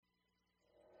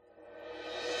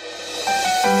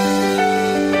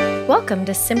Welcome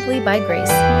to Simply by Grace,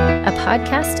 a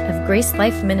podcast of Grace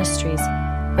Life Ministries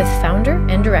with founder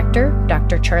and director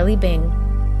Dr. Charlie Bing.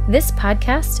 This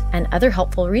podcast and other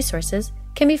helpful resources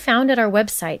can be found at our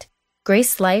website,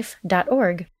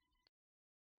 gracelife.org.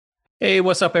 Hey,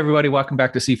 what's up, everybody? Welcome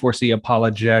back to C4C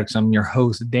Apologetics. I'm your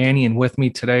host, Danny, and with me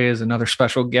today is another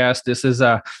special guest. This is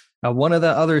one of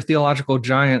the other theological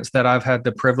giants that I've had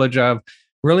the privilege of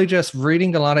really just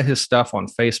reading a lot of his stuff on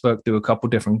Facebook through a couple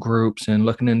different groups and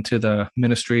looking into the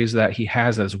ministries that he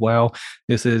has as well.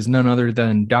 This is none other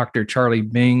than Dr. Charlie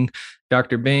Bing.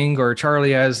 Dr. Bing, or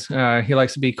Charlie as he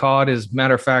likes to be called, is,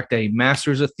 matter of fact, a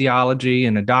master's of theology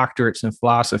and a doctorate in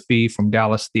philosophy from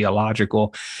Dallas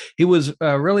Theological. He was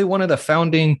really one of the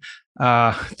founding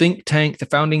think tank, the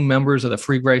founding members of the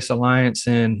Free Grace Alliance,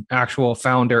 and actual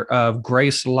founder of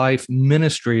Grace Life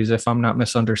Ministries, if I'm not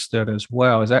misunderstood as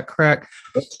well. Is that correct?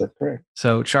 That's correct.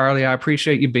 So, Charlie, I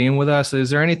appreciate you being with us. Is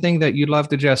there anything that you'd love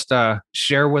to just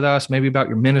share with us, maybe about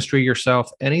your ministry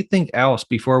yourself, anything else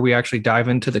before we actually dive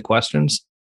into the questions?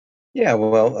 Yeah,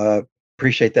 well,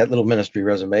 appreciate that little ministry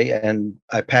resume. And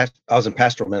I was in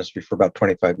pastoral ministry for about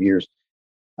 25 years.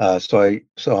 So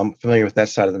I'm familiar with that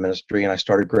side of the ministry, and I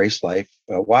started Grace Life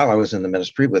while I was in the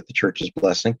ministry with the church's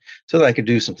blessing, so that I could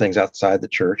do some things outside the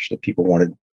church that people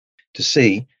wanted to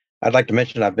see. I'd like to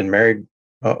mention I've been married,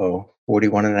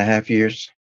 41 and a half years,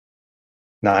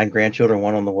 9 grandchildren,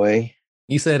 1 on the way.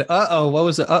 You said, what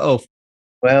was the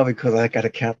Well, because I got to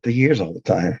count the years all the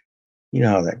time. You know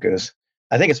how that goes.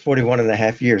 I think it's 41 and a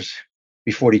half years,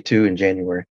 be 42 in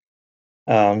January.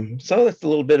 So that's a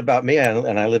little bit about me,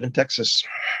 and I live in Texas.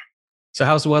 So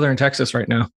how's the weather in Texas right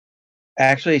now?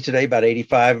 Actually, today about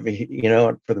 85,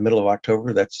 for the middle of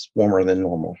October. That's warmer than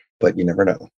normal, but you never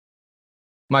know.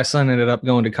 My son ended up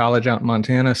going to college out in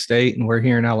Montana State, and we're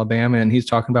here in Alabama, and he's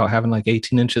talking about having like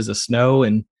 18 inches of snow,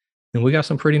 and we got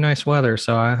some pretty nice weather.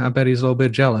 So I bet he's a little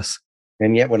bit jealous.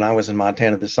 And yet when I was in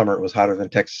Montana this summer, it was hotter than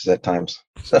Texas at times.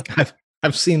 So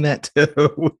I've seen that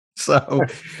too. So,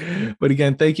 but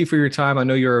again, thank you for your time. I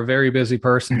know you're a very busy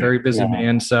person, very busy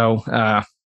man. So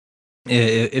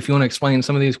if you want to explain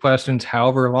some of these questions,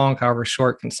 however long, however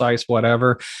short, concise,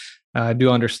 whatever, I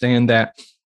do understand that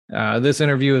this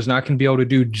interview is not going to be able to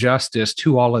do justice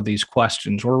to all of these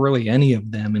questions or really any of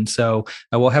them. And so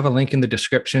I will have a link in the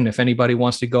description if anybody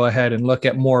wants to go ahead and look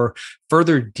at more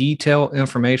further detailed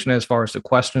information as far as the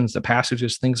questions, the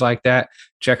passages, things like that.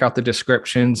 Check out the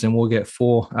descriptions and we'll get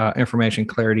full information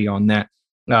clarity on that.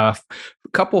 A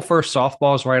couple first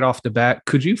softballs right off the bat.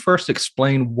 Could you first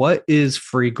explain what is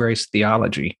free grace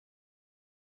theology?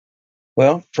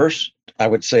 Well, first, I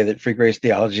would say that free grace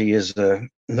theology is a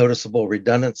noticeable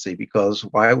redundancy, because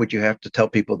why would you have to tell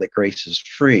people that grace is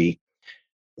free?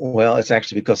 Well, it's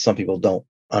actually because some people don't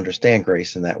understand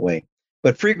grace in that way.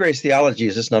 But free grace theology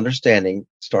is just an understanding,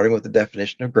 starting with the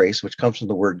definition of grace, which comes from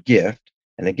the word gift.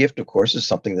 And a gift, of course, is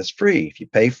something that's free. If you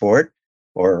pay for it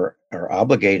or are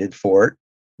obligated for it,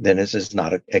 then this is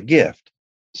not a gift.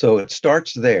 So it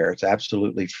starts there. It's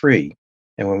absolutely free.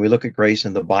 And when we look at grace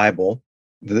in the Bible,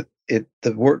 the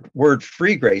word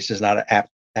free grace is not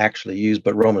actually used,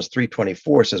 but Romans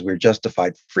 3:24 says we're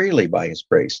justified freely by his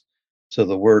grace. So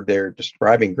the word there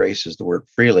describing grace is the word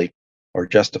freely, or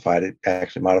justified. It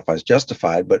actually modifies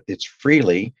justified, but it's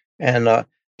freely. And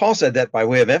Paul said that by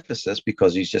way of emphasis,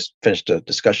 because he's just finished a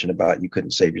discussion about you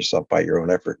couldn't save yourself by your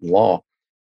own effort and law.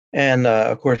 And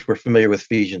of course, we're familiar with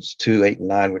Ephesians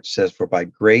 2:8-9, which says, for by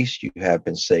grace you have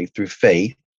been saved through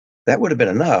faith. That would have been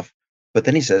enough. But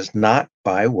then he says, not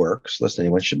by works, lest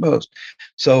anyone should boast.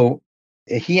 So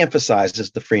he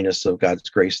emphasizes the freeness of God's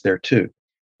grace there too.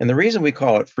 And the reason we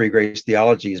call it free grace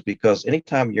theology is because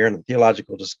anytime you're in a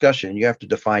theological discussion, you have to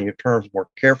define your terms more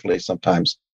carefully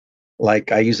sometimes.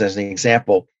 Like I use as an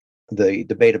example, the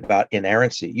debate about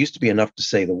inerrancy. It used to be enough to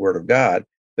say the word of God,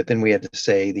 but then we had to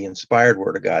say the inspired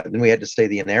word of God. Then we had to say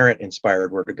the inerrant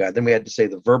inspired word of God. Then we had to say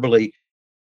the verbally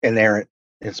inerrant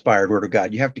inspired word of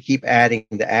God. You have to keep adding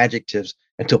the adjectives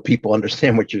until people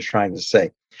understand what you're trying to say.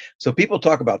 So people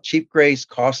talk about cheap grace,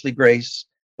 costly grace,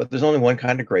 but there's only one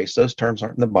kind of grace. Those terms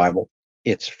aren't in the Bible.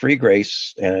 It's free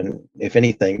grace. And if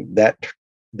anything,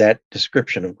 that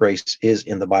description of grace is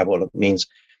in the Bible. It means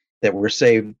that we're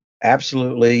saved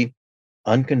absolutely,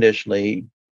 unconditionally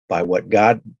by what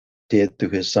God did through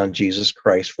his son, Jesus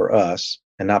Christ, for us,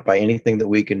 and not by anything that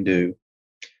we can do.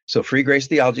 So free grace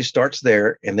theology starts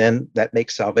there, and then that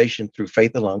makes salvation through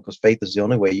faith alone, because faith is the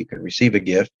only way you can receive a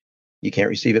gift. You can't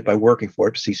receive it by working for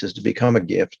it. It ceases to become a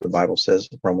gift, the Bible says,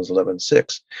 Romans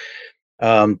 11:6.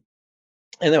 And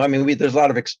then, there's a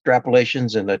lot of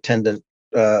extrapolations and attendant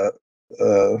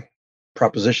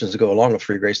propositions that go along with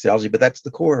free grace theology, but that's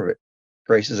the core of it.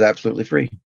 Grace is absolutely free.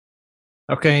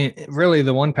 Okay, really,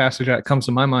 the one passage that comes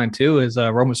to my mind too is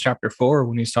Romans chapter 4,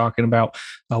 when he's talking about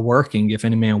working. If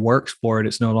any man works for it,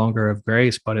 it's no longer of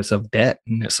grace, but it's of debt,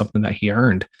 and it's something that he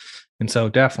earned. And so,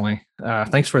 definitely,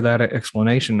 thanks for that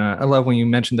explanation. I love when you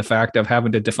mentioned the fact of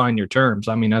having to define your terms.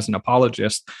 I mean, as an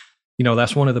apologist,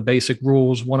 that's one of the basic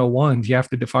rules 101. You have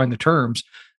to define the terms.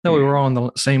 That we were all on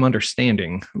the same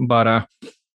understanding. But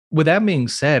with that being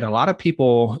said, a lot of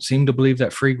people seem to believe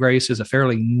that free grace is a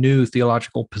fairly new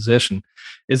theological position.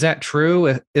 Is that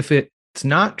true? If it's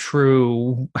not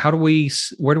true, where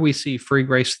do we see free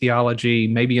grace theology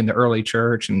maybe in the early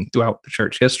church and throughout the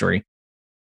church history?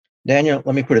 Daniel,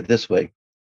 let me put it this way.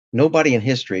 Nobody in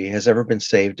history has ever been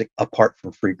saved apart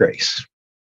from free grace.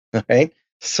 Okay.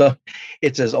 So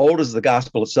it's as old as the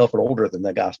gospel itself and older than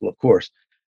the gospel, of course.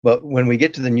 But when we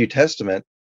get to the New Testament,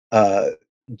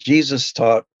 Jesus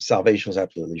taught salvation was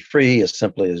absolutely free, as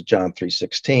simply as John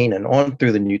 3:16, and on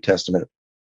through the New Testament,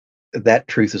 that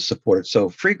truth is supported. So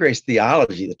free grace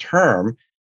theology, the term,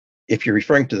 if you're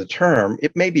referring to the term,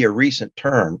 it may be a recent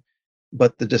term,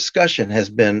 but the discussion has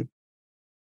been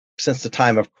since the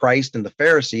time of Christ and the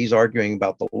Pharisees arguing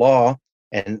about the law,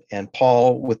 and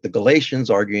Paul with the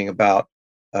Galatians arguing about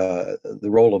the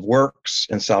role of works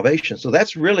and salvation. So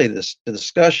that's really the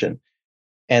discussion.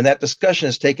 And that discussion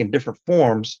has taken different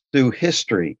forms through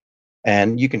history.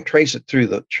 And you can trace it through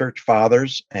the church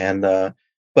fathers.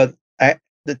 But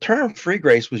the term free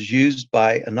grace was used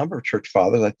by a number of church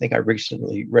fathers. I think I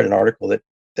recently read an article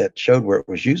that showed where it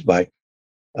was used by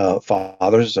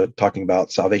fathers talking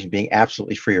about salvation being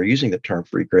absolutely free or using the term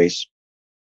free grace.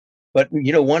 But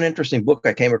one interesting book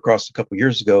I came across a couple of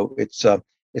years ago,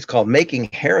 it's called Making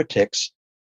Heretics,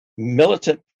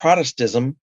 Militant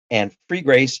Protestantism and Free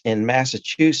Grace in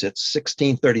Massachusetts,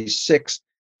 1636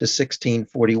 to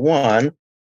 1641,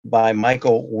 by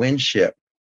Michael Winship.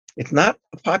 It's not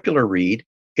a popular read.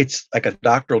 It's like a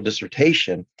doctoral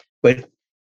dissertation, but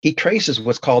he traces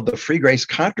what's called the Free Grace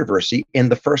controversy in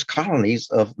the first colonies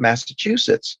of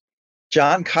Massachusetts.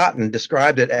 John Cotton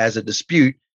described it as a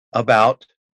dispute about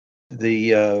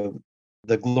the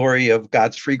glory of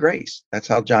God's free grace. That's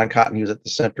how John Cotton, who was at the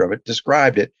center of it,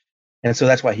 described it. And so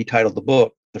that's why he titled the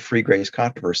book The Free Grace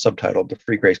Controversy, subtitled The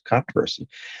Free Grace Controversy.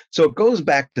 So it goes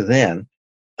back to then.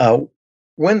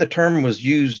 When the term was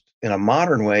used in a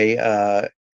modern way,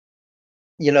 there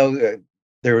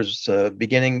was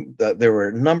there were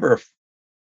a number of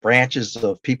branches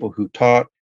of people who taught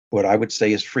what I would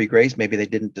say is free grace. Maybe they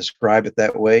didn't describe it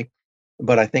that way,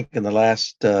 but I think in the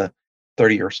last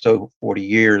 30 or so, 40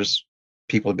 years,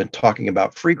 people have been talking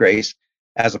about free grace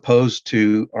as opposed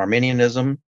to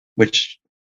Arminianism, which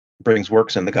brings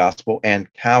works in the gospel,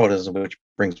 and Calvinism, which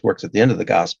brings works at the end of the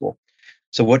gospel.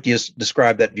 So what do you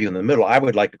describe that view in the middle? I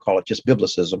would like to call it just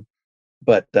biblicism,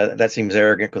 but that seems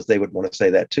arrogant because they would want to say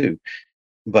that too.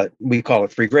 But we call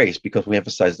it free grace because we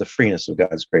emphasize the freeness of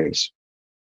God's grace.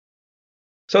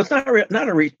 So it's not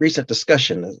a recent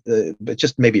discussion, but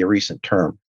just maybe a recent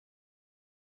term.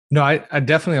 No, I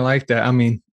definitely like that. I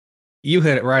mean, you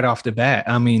hit it right off the bat.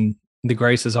 I mean, the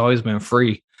grace has always been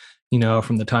free,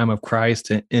 from the time of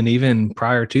Christ, and even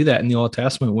prior to that in the Old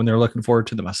Testament, when they're looking forward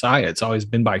to the Messiah, it's always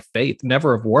been by faith,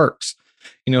 never of works.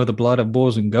 The blood of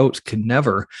bulls and goats could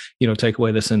never, take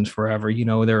away the sins forever.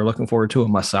 They're looking forward to a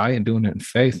Messiah and doing it in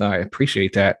faith. I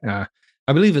appreciate that.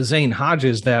 I believe it's Zane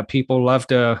Hodges that people love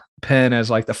to pen as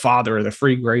like the father of the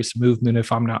free grace movement,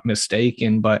 if I'm not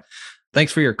mistaken. But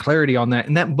thanks for your clarity on that.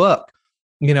 In that book,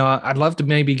 I'd love to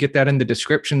maybe get that in the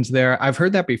descriptions there. I've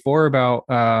heard that before about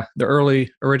the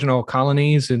early original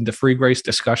colonies and the free grace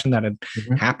discussion that had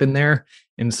happened there.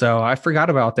 And so I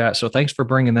forgot about that. So thanks for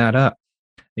bringing that up.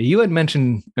 You had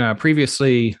mentioned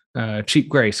previously cheap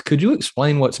grace. Could you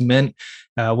explain what's meant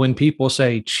when people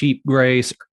say cheap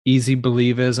grace, easy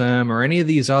believism, or any of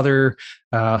these other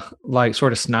like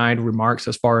sort of snide remarks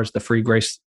as far as the free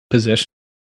grace position?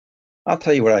 I'll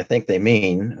tell you what I think they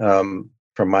mean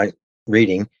from my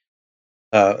reading.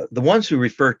 The ones who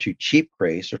refer to cheap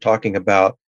grace are talking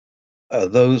about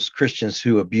those Christians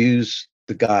who abuse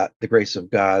the grace of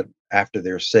God after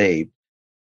they're saved,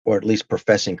 or at least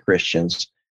professing Christians,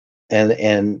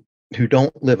 and who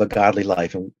don't live a godly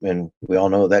life. And we all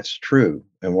know that's true.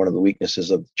 And one of the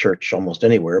weaknesses of the church almost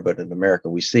anywhere, but in America,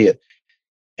 we see it.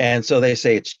 And so they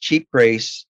say it's cheap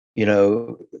grace.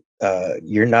 You're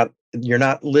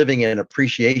not living in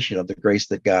appreciation of the grace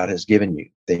that God has given you,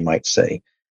 they might say.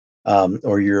 I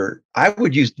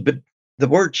would use, but the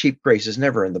word cheap grace is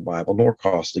never in the Bible, nor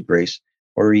costly grace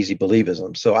or easy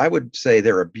believism. So I would say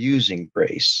they're abusing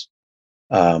grace.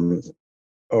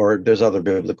 Or there's other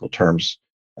biblical terms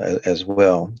as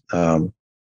well,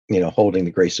 holding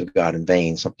the grace of God in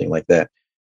vain, something like that.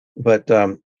 But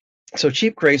so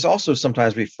cheap grace also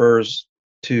sometimes refers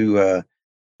to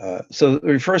so it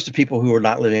refers to people who are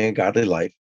not living a godly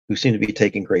life, who seem to be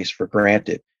taking grace for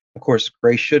granted. Of course,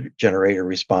 grace should generate a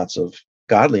response of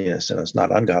godliness in us,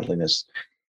 not ungodliness.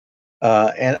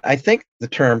 And I think the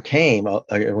term came,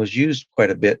 it was used quite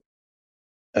a bit,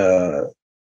 uh,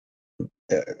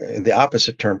 the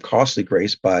opposite term, costly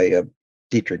grace, by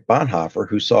Dietrich Bonhoeffer,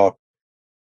 who saw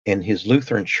in his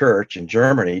Lutheran church in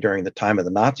Germany during the time of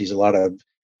the Nazis a lot of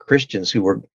Christians who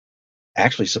were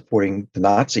actually supporting the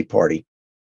Nazi party,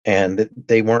 and that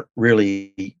they weren't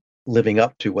really living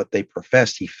up to what they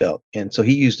professed, he felt. And so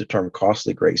he used the term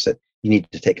costly grace, that you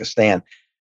need to take a stand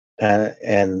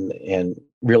and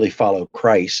really follow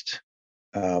Christ.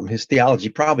 His theology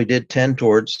probably did tend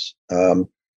towards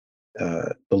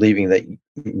believing that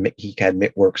he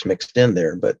had works mixed in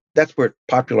there, but that's where it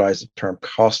popularized the term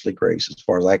costly grace, as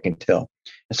far as I can tell.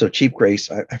 And so cheap grace,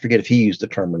 I forget if he used the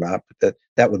term or not, but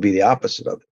that would be the opposite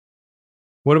of it.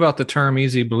 What about the term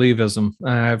easy believism?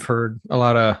 I've heard a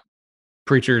lot of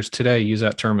preachers today use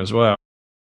that term as well.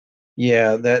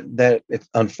 Yeah, that it's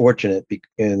unfortunate,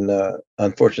 and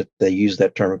unfortunate they use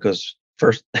that term, because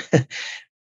first, let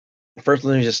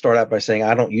me just start out by saying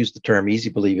I don't use the term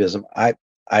easy believism.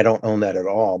 I don't own that at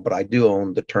all, but I do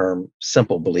own the term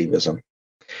simple believism.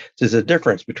 So there's a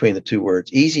difference between the two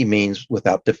words. Easy means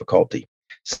without difficulty.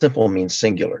 Simple means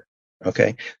singular.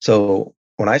 Okay, so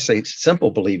when I say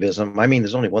simple believism, I mean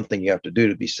there's only one thing you have to do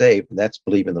to be saved, and that's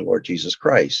believe in the Lord Jesus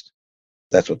Christ.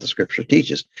 That's what the scripture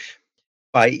teaches.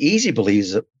 By easy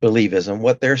believism,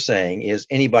 what they're saying is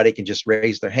anybody can just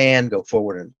raise their hand, go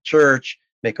forward in church,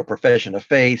 make a profession of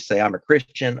faith, say, I'm a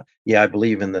Christian. Yeah, I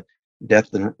believe in the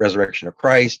death and resurrection of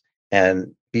Christ,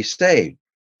 and be saved.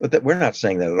 But that we're not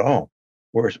saying that at all.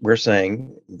 We're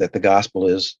saying that the gospel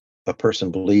is a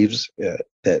person believes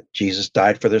that Jesus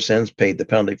died for their sins, paid the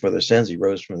penalty for their sins, he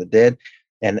rose from the dead.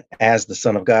 And as the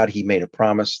Son of God, he made a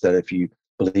promise that if you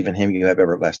believe in him, you have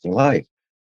everlasting life.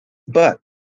 But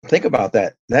think about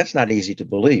that. That's not easy to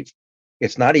believe.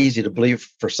 It's not easy to believe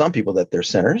for some people that they're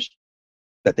sinners,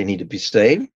 that they need to be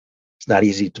saved. It's not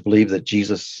easy to believe that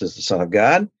Jesus is the Son of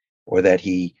God, or that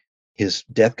his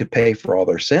death could pay for all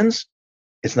their sins.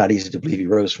 It's not easy to believe he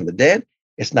rose from the dead.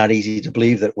 It's not easy to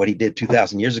believe that what he did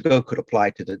 2,000 years ago could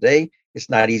apply to today. It's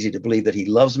not easy to believe that he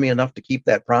loves me enough to keep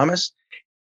that promise.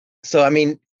 So, I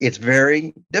mean, it's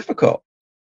very difficult.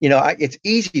 It's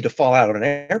easy to fall out of an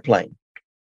airplane,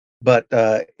 but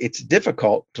it's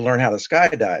difficult to learn how to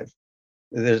skydive.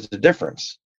 There's a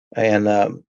difference. And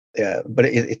but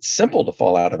it's simple to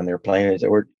fall out of an airplane,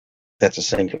 or that's a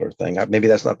singular thing. Maybe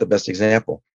that's not the best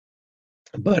example,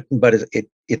 but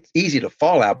it's easy to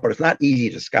fall out, but it's not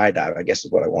easy to skydive, I guess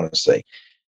is what I want to say.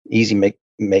 Easy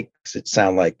makes it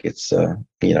sound like it's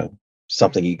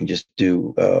something you can just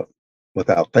do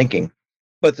without thinking.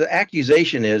 But the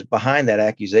accusation is behind that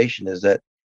accusation is that,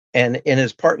 and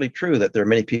it's partly true, that there are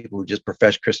many people who just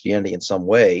profess Christianity in some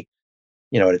way,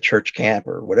 at a church camp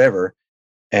or whatever,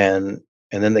 and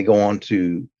then they go on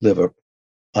to live a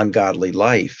ungodly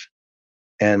life.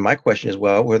 And my question is,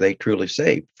 well, were they truly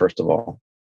saved? First of all,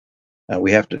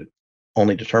 we have to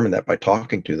only determine that by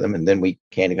talking to them, and then we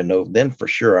can't even know then for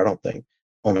sure. I don't think.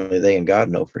 Only they and God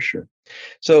know for sure.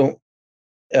 So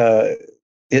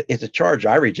it's a charge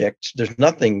I reject. There's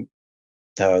nothing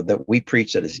that we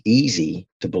preach that is easy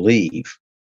to believe,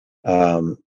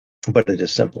 but it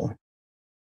is simple.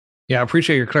 Yeah, I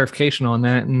appreciate your clarification on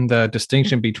that and the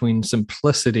distinction between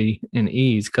simplicity and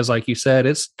ease. Because, like you said,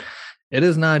 it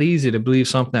is not easy to believe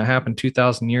something that happened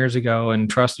 2,000 years ago and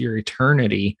trust your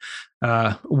eternity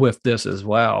with this as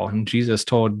well. And Jesus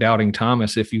told doubting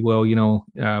Thomas, if you will,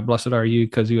 blessed are you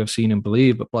because you have seen and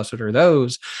believe, but blessed are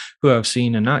those who have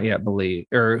seen and not yet believe,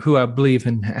 or who have believed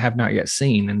and have not yet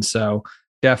seen. And so,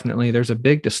 definitely, there's a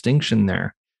big distinction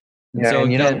there. And so,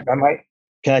 again,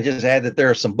 can I just add that there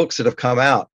are some books that have come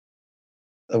out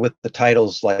with the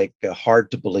titles like Hard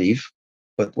to Believe,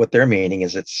 but what they're meaning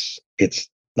is it's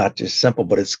not just simple,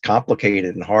 but it's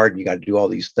complicated and hard. You got to do all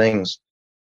these things.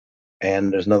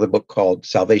 And there's another book called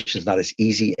Salvation is Not as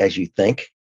Easy as You Think.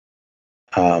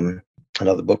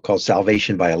 Another book called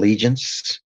Salvation by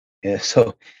Allegiance. And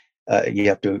so you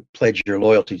have to pledge your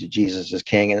loyalty to Jesus as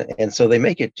King. And so they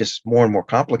make it just more and more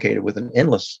complicated with an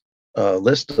endless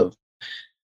list of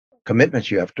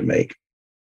commitments you have to make.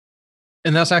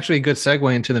 And that's actually a good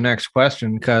segue into the next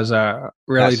question, because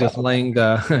really just laying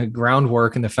the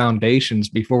groundwork and the foundations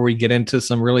before we get into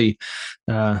some really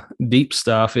deep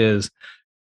stuff is,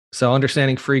 So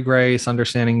understanding free grace,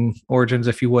 understanding origins,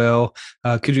 if you will.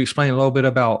 Could you explain a little bit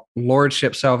about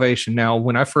lordship salvation? Now,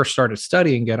 when I first started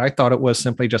studying it, I thought it was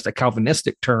simply just a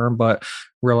Calvinistic term, but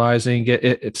realizing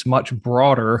it's much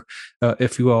broader,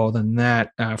 if you will, than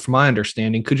that, from my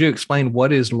understanding. Could you explain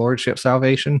what is lordship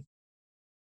salvation?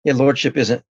 Yeah, lordship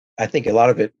isn't, I think a lot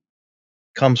of it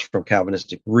comes from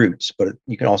Calvinistic roots, but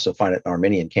you can also find it in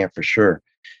Arminian camp for sure.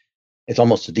 It's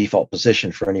almost a default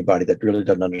position for anybody that really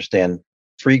doesn't understand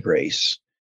free grace.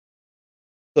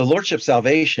 The lordship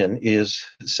salvation is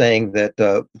saying that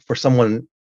for someone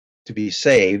to be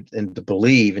saved and to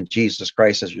believe in Jesus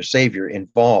Christ as your Savior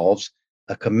involves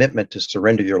a commitment to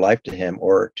surrender your life to Him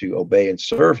or to obey and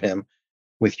serve Him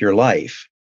with your life.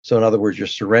 So, in other words, you're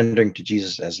surrendering to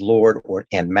Jesus as Lord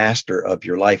and Master of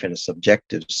your life in a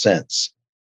subjective sense.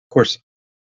 Of course,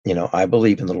 I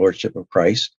believe in the Lordship of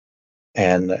Christ,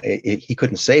 and He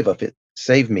couldn't save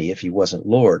me if He wasn't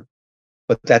Lord.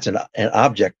 But that's an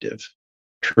objective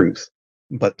truth.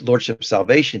 But Lordship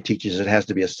salvation teaches it has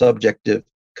to be a subjective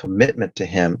commitment to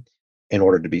Him in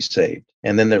order to be saved.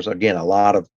 And then there's, again, a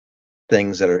lot of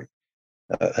things that are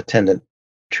attendant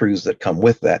truths that come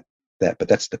with that, but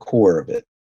that's the core of it.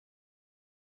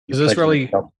 Is this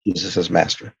really Jesus as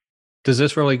master? Does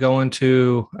this really go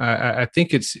into, I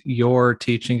think it's your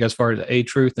teaching as far as A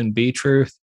truth and B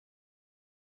truth?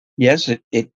 Yes,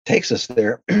 it takes us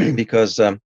there because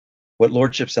what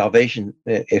lordship salvation,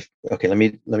 let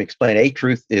me explain. A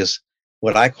truth is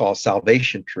what I call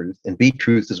salvation truth, and B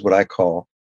truth is what I call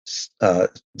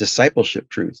discipleship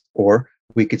truth. Or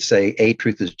we could say A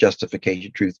truth is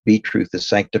justification truth, B truth is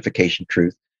sanctification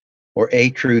truth, or A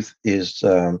truth is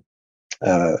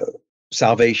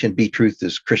salvation, B truth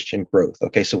is Christian growth.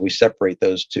 Okay, so we separate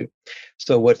those two.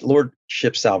 So what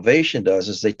lordship salvation does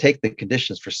is they take the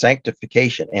conditions for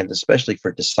sanctification and especially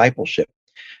for discipleship,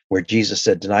 where Jesus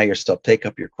said, deny yourself, take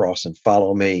up your cross and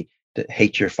follow me, to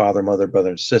hate your father, mother, brother,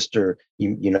 and sister.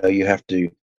 You have to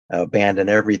abandon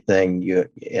everything,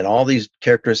 and all these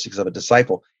characteristics of a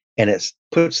disciple. And it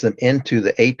puts them into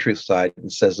the A truth side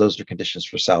and says those are conditions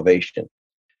for salvation.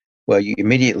 Well, you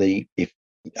immediately,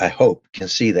 I hope, can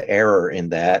see the error in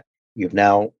that. You've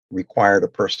now required a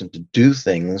person to do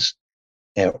things,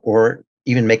 or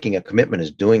even making a commitment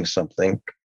is doing something,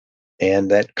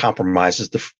 and that compromises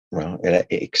it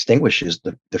extinguishes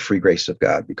the free grace of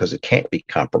God, because it can't be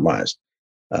compromised.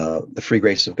 The free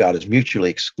grace of God is mutually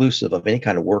exclusive of any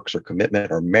kind of works or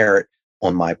commitment or merit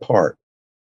on my part.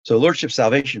 So lordship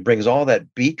salvation brings all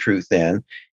that B truth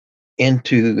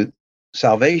into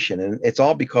salvation, and it's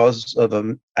all because of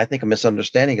I think a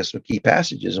misunderstanding of some key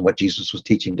passages and what Jesus was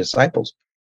teaching disciples.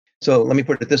 So let me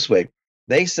put it this way: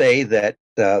 they say that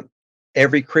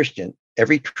every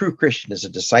true Christian is a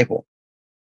disciple.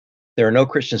 There are no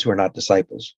Christians who are not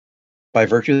disciples, by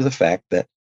virtue of the fact that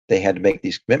they had to make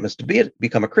these commitments to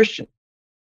become a Christian.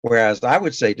 Whereas I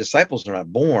would say disciples are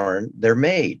not born, they're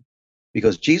made,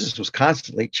 because Jesus was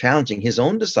constantly challenging His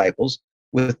own disciples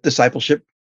with discipleship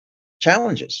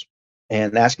challenges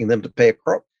and asking them to pay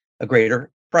a greater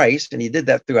price. And He did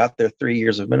that throughout their 3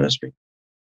 years of ministry.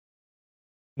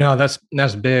 No, that's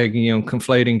big,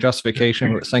 conflating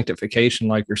justification with sanctification,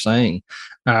 like you're saying.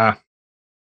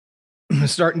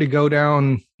 Starting to go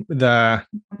down the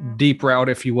deep route,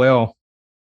 if you will,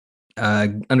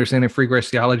 understanding free grace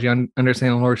theology,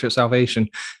 understanding lordship salvation.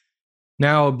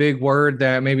 Now, a big word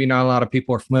that maybe not a lot of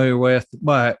people are familiar with,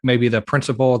 but maybe the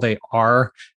principle they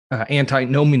are,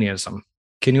 antinomianism.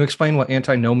 Can you explain what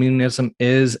antinomianism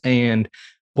is, and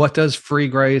what does free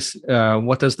grace,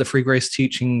 what does the free grace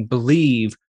teaching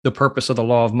believe the purpose of the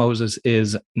law of Moses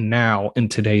is now in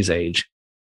today's age?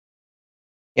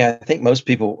 Yeah, I think most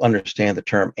people understand the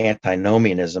term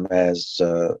antinomianism as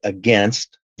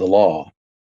against the law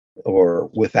or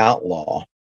without law,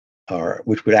 or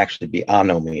which would actually be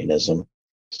anomianism.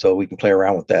 So we can play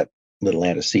around with that little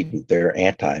antecedent there,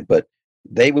 anti. But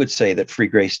they would say that free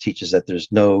grace teaches that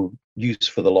there's no use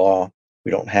for the law.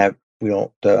 We don't have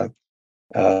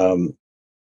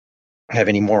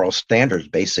any moral standards,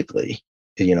 basically,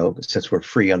 since we're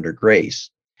free under grace.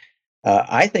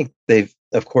 I think they've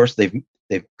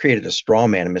created a straw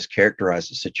man and mischaracterized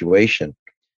the situation.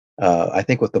 I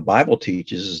think what the Bible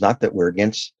teaches is not that we're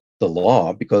against the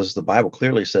law, because the Bible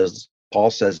clearly says, Paul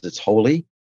says it's holy,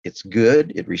 it's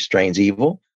good, it restrains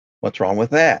evil. What's wrong with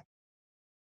that?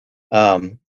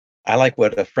 I like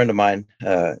what a friend of mine,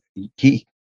 he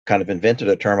kind of invented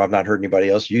a term. I've not heard anybody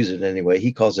else use it anyway.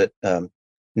 He calls it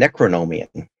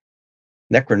necronomianism,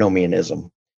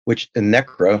 which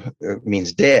necro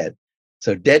means dead.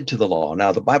 So dead to the law.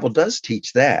 Now, the Bible does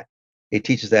teach that. It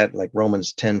teaches that, like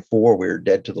Romans 10:4, we're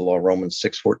dead to the law. Romans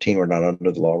 6:14, we're not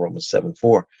under the law. Romans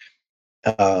 7:4.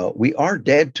 we are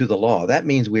dead to the law. That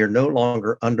means we are no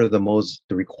longer under the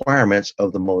requirements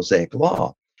of the Mosaic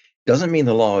law. Doesn't mean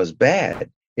the law is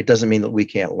bad. It doesn't mean that we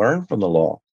can't learn from the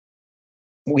law.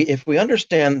 If we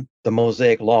understand the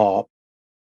Mosaic law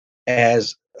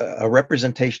as a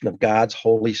representation of God's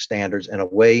holy standards in a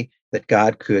way that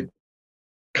God could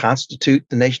constitute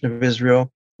the nation of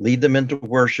Israel, lead them into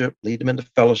worship, lead them into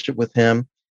fellowship with Him,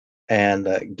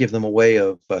 and give them a way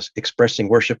of expressing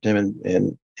worship to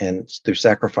Him and through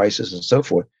sacrifices and so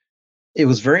forth. It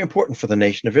was very important for the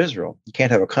nation of Israel. You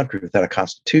can't have a country without a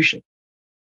constitution.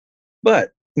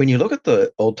 But when you look at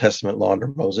the Old Testament law under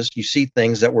Moses, you see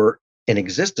things that were in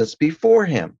existence before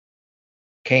him.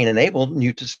 Cain and Abel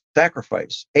knew to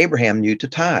sacrifice. Abraham knew to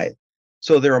tithe.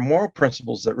 So there are moral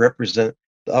principles that represent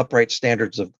the upright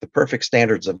standards of the perfect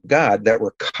standards of God that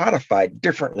were codified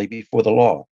differently before the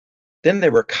law. Then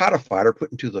they were codified or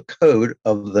put into the code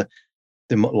of the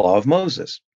law of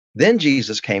Moses. Then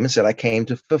Jesus came and said, I came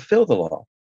to fulfill the law.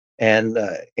 And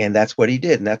that's what he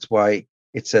did. And that's why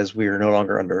it says we are no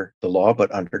longer under the law,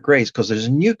 but under grace, because there's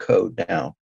a new code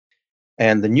now.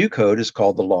 And the new code is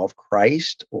called the law of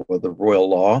Christ, or the royal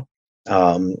law.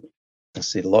 Let's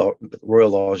see, the royal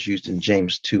law is used in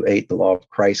James 2:8, the law of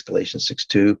Christ, Galatians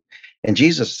 6:2. And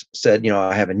Jesus said,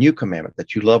 I have a new commandment,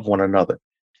 that you love one another.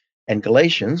 And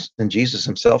Galatians, and Jesus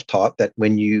himself taught that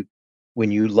when you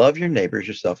love your neighbor as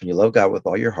yourself and you love God with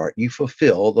all your heart, you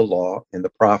fulfill the law and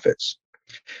the prophets.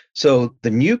 So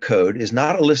the new code is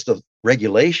not a list of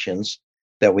regulations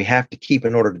that we have to keep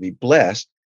in order to be blessed,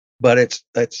 but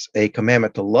it's a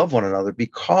commandment to love one another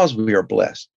because we are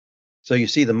blessed. So you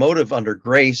see, the motive under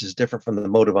grace is different from the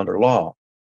motive under law.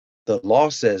 The law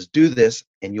says, do this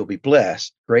and you'll be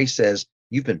blessed. Grace says,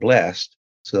 you've been blessed,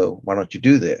 so why don't you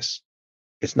do this?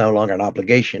 It's no longer an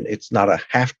obligation. It's not a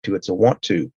have to, it's a want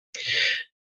to.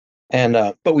 And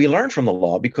but we learn from the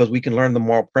law because we can learn the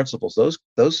moral principles.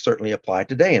 Those certainly apply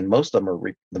today, and most of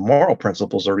them the moral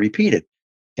principles are repeated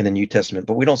in the New Testament.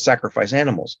 But we don't sacrifice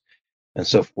animals and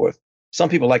so forth. Some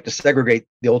people like to segregate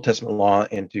the Old Testament law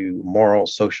into moral,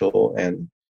 social, and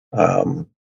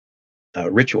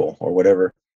ritual or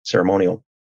whatever, ceremonial.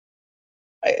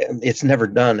 It's never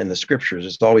done in the scriptures.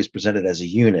 It's always presented as a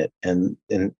unit and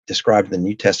described in the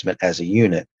New Testament as a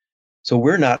unit. So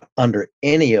we're not under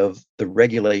any of the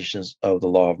regulations of the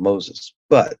law of Moses,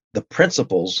 but the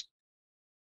principles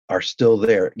are still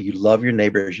there. You love your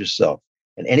neighbor as yourself.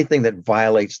 And anything that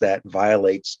violates that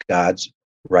violates God's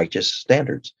righteous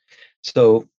standards.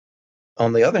 So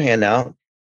on the other hand now,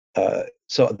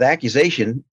 so the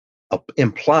accusation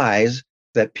implies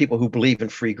that people who believe in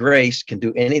free grace can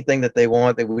do anything that they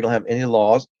want, that we don't have any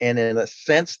laws. And in a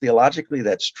sense, theologically,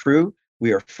 that's true.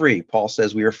 We are free. Paul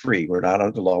says we are free. We're not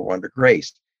under law, we're under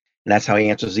grace. And that's how he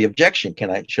answers the objection.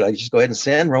 Should I just go ahead and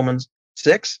sin? Romans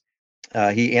 6.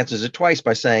 He answers it twice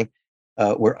by saying,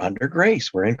 we're under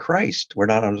grace. We're in Christ. We're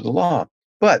not under the law.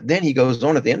 But then he goes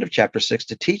on at the end of chapter 6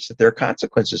 to teach that there are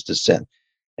consequences to sin.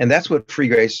 And that's what free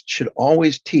grace should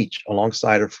always teach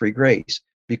alongside of free grace,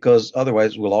 because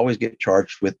otherwise we'll always get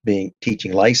charged with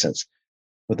teaching license.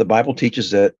 But the Bible teaches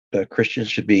that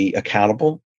Christians should be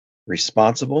accountable,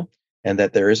 responsible, and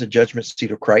that there is a judgment seat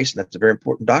of Christ. And that's a very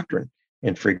important doctrine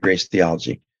in free grace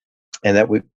theology. And that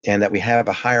we have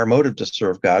a higher motive to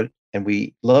serve God, and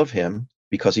we love him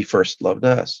because he first loved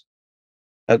us.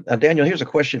 Daniel, here's a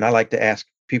question I like to ask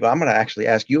people. I'm going to actually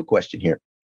ask you a question here.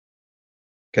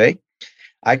 Okay.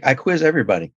 I quiz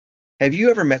everybody. Have you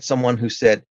ever met someone who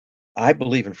said, I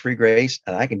believe in free grace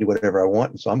and I can do whatever I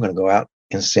want, and so I'm going to go out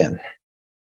and sin?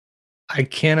 I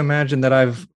can't imagine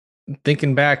that.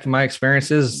 Thinking back to my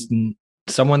experiences,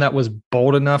 someone that was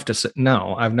bold enough to say,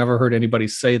 no, I've never heard anybody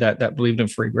say that believed in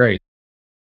free grace.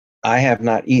 I have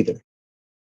not either.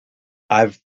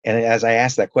 And as I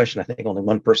asked that question, I think only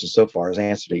one person so far has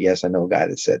answered it. Yes, I know a guy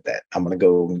that said that. I'm going to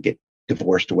go and get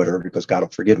divorced or whatever because God will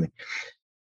forgive me.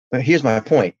 But here's my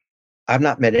point. I've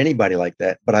not met anybody like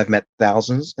that, but I've met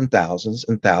thousands and thousands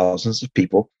and thousands of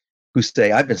people who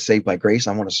say, I've been saved by grace.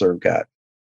 I want to serve God.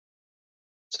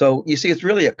 So you see, it's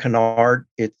really a canard.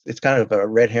 It's kind of a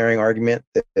red herring argument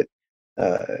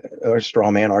or a straw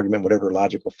man argument, whatever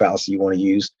logical fallacy you want to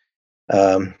use,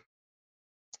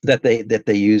 that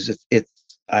they use.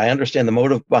 I understand the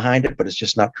motive behind it, but it's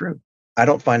just not true. I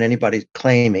don't find anybody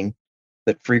claiming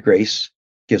that free grace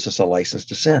gives us a license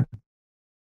to sin.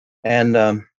 And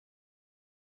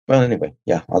well, anyway,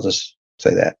 yeah, I'll just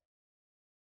say that.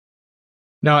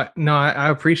 No, I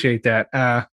appreciate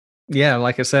that. Yeah,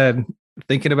 like I said,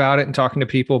 thinking about it and talking to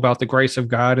people about the grace of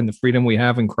God and the freedom we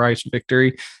have in Christ's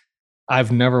victory,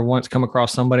 I've never once come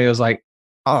across somebody who was like,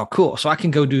 oh, cool, so I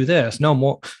can go do this. No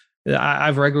more.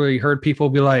 I've regularly heard people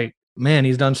be like, man,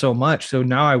 he's done so much. So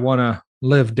now I want to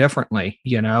live differently,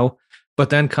 But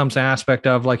then comes the aspect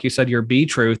of, like you said, your B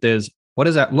truth is, what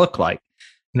does that look like?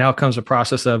 Now comes a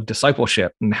process of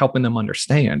discipleship and helping them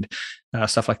understand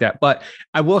stuff like that. But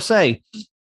I will say,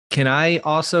 can I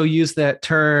also use that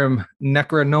term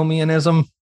necronomianism?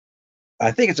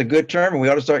 I think it's a good term, and we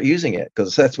ought to start using it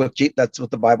because that's what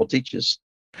the Bible teaches.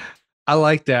 I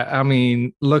like that. I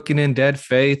mean, looking in Dead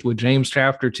Faith with James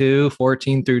chapter 2,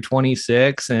 14 through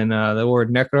 26, and the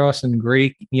word nekros in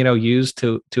Greek, used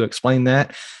to explain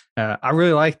that. I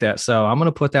really like that. So I'm going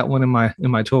to put that one in my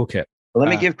toolkit. Well, let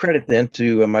me give credit then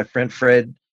to my friend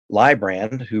Fred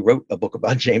Lybrand, who wrote a book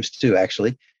about James 2,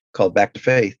 actually, called Back to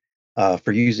Faith,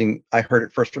 for using, I heard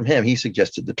it first from him. He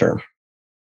suggested the term.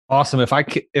 Awesome.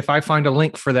 If I find a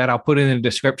link for that, I'll put it in the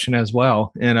description as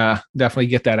well, and definitely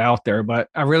get that out there. But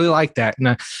I really like that.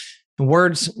 And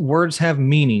words have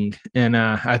meaning, and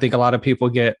I think a lot of people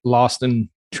get lost in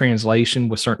translation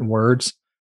with certain words.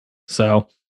 So,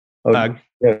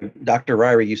 Dr.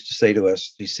 Ryrie used to say to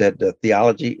us, he said,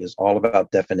 theology is all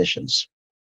about definitions,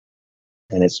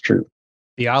 and it's true.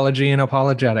 Theology and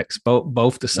apologetics,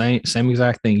 both the same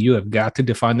exact thing. You have got to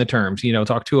define the terms.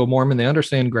 Talk to a Mormon, they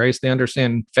understand grace, they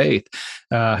understand faith,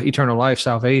 eternal life,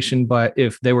 salvation. But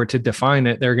if they were to define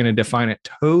it, they're going to define it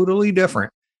totally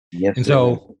different. Yes. And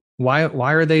so why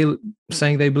are they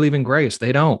saying they believe in grace?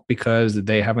 They don't, because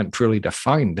they haven't truly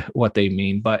defined what they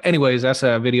mean. But anyways, that's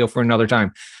a video for another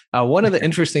time. One of the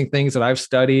interesting things that I've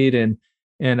studied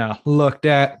and looked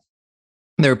at,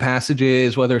 there are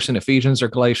passages, whether it's in Ephesians or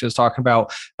Galatians, talking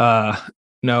about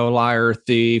no liar,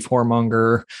 thief,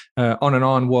 whoremonger, on and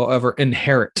on will ever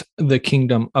inherit the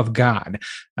kingdom of God.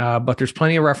 But there's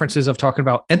plenty of references of talking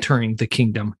about entering the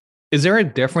kingdom. Is there a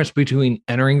difference between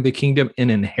entering the kingdom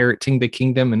and inheriting the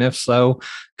kingdom? And if so,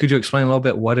 could you explain a little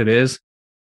bit what it is?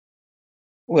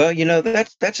 Well,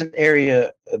 that's an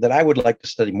area that I would like to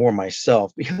study more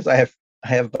myself, because I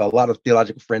have a lot of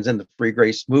theological friends in the free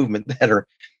grace movement that are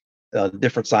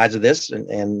different sides of this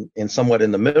and somewhat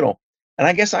in the middle. And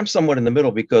I guess I'm somewhat in the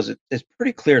middle, because it's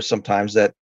pretty clear sometimes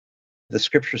that the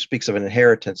scripture speaks of an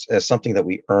inheritance as something that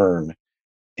we earn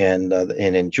and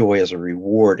enjoy as a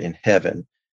reward in heaven.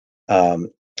 I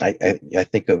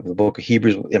think of the book of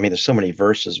Hebrews. I mean, there's so many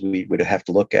verses we would have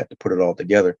to look at to put it all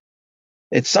together.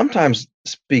 It sometimes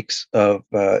speaks of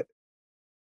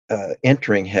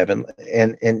entering heaven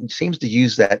and seems to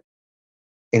use that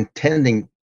intending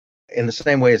in the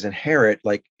same way as inherit,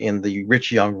 like in the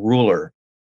rich young ruler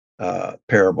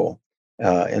parable.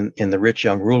 In the rich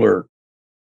young ruler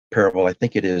parable, I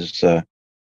think it is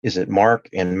it Mark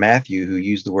and Matthew who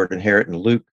use the word inherit, and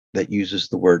Luke that uses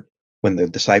the word when the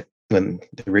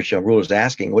rich young ruler is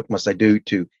asking, what must I do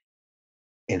to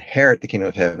inherit the kingdom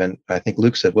of heaven? I think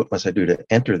Luke said, what must I do to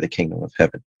enter the kingdom of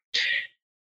heaven?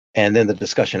 And then the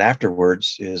discussion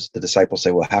afterwards is the disciples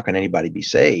say, well, how can anybody be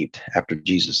saved? After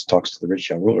Jesus talks to the rich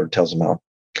young ruler and tells them how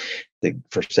they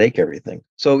forsake everything.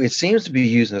 So it seems to be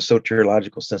used in a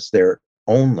soteriological sense there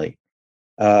only.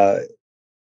 But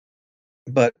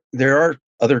there are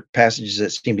other passages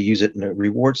that seem to use it in a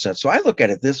reward sense. So I look at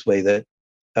it this way, that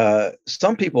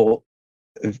some people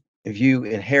view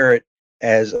inherit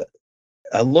as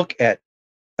a look at,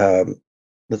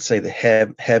 let's say,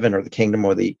 the heaven or the kingdom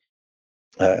or the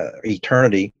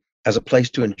eternity as a place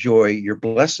to enjoy your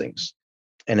blessings.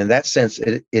 And in that sense,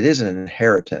 it is an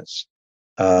inheritance.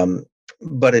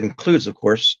 But it includes, of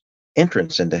course,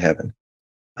 entrance into heaven.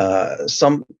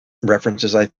 Some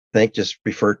references, I think, just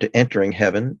refer to entering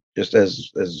heaven just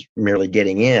as merely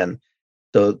getting in.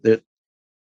 So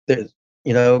there's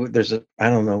I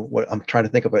don't know what I'm trying to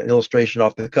think of an illustration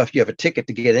off the cuff. You have a ticket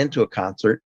to get into a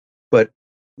concert, but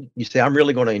you say, I'm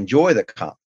really going to enjoy the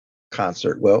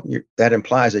concert. Well, that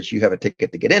implies that you have a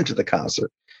ticket to get into the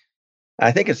concert.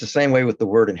 I think it's the same way with the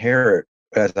word inherit.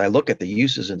 As I look at the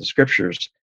uses in the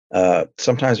scriptures,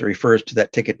 sometimes it refers to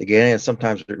that ticket to get in, and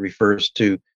sometimes it refers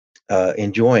to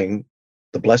enjoying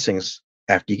the blessings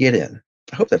after you get in.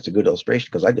 I hope that's a good illustration,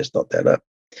 because I just thought that up.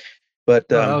 But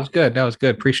that was good.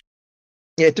 Appreciate it.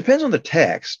 Yeah, it depends on the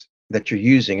text that you're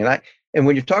using. And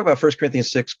when you talk about 1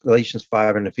 Corinthians 6, Galatians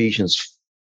 5, and Ephesians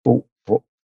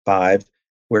 5,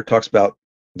 where it talks about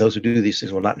those who do these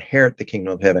things will not inherit the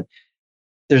kingdom of heaven,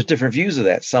 there's different views of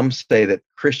that. Some say that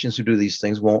Christians who do these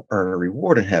things won't earn a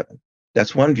reward in heaven.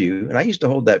 That's one view. And I used to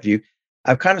hold that view.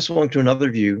 I've kind of swung to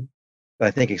another view that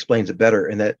I think explains it better,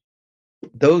 in that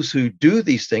those who do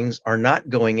these things are not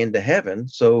going into heaven.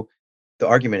 So the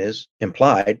argument is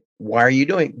implied, why are you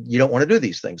doing? You don't want to do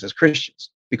these things as Christians,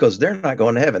 because they're not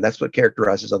going to heaven. That's what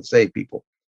characterizes unsaved people.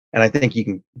 And I think you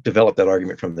can develop that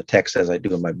argument from the text, as I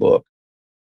do in my book.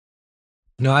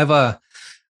 No,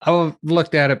 I've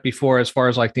looked at it before as far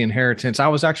as like the inheritance. I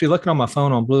was actually looking on my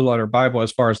phone on Blue Letter Bible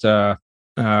as far as the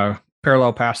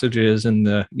parallel passages in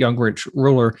the young rich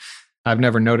ruler. I've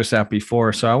never noticed that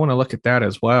before. So I want to look at that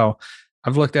as well.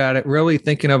 I've looked at it really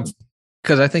thinking of,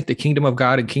 because I think the kingdom of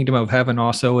God and kingdom of heaven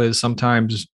also is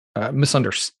sometimes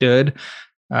misunderstood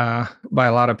by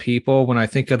a lot of people. When I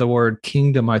think of the word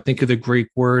kingdom, I think of the Greek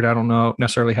word, I don't know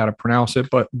necessarily how to pronounce it,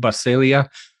 but basileia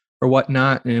or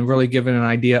whatnot, and really giving an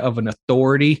idea of an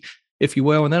authority, if you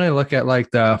will. And then I look at like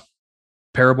the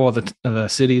parable of the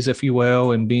cities, if you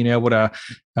will, and being able to,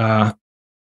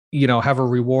 have a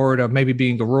reward of maybe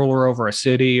being a ruler over a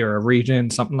city or a region,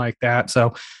 something like that.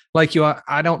 So, like you,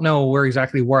 I don't know where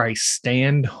I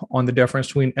stand on the difference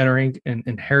between entering and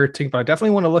inheriting, but I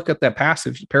definitely want to look at that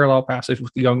passage, parallel passage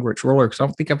with the young rich ruler, because I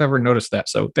don't think I've ever noticed that.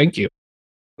 So, thank you.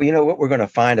 Well, what we're going to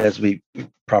find as we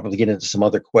probably get into some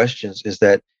other questions is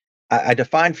that I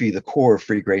define for you the core of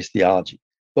free grace theology,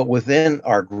 but within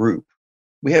our group,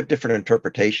 we have different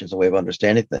interpretations and way of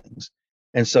understanding things.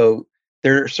 And so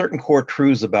there are certain core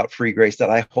truths about free grace that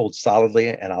I hold solidly,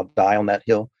 and I'll die on that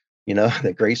hill.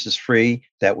 That grace is free,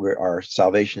 that our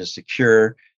salvation is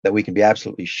secure, that we can be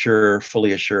absolutely sure,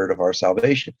 fully assured of our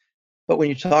salvation. But when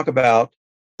you talk about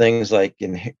things like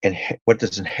what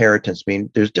does inheritance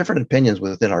mean, there's different opinions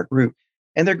within our group,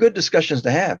 and they're good discussions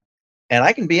to have. And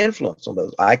I can be influenced on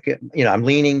those. I'm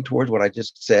leaning towards what I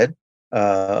just said,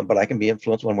 but I can be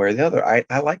influenced one way or the other.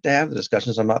 I like to have the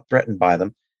discussions. I'm not threatened by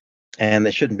them, and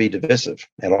they shouldn't be divisive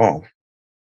at all.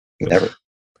 Never.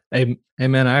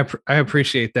 Amen. I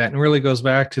appreciate that. And it really goes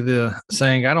back to the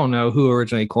saying, I don't know who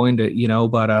originally coined it,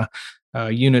 but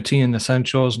unity in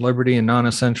essentials, liberty and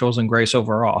non-essentials, and grace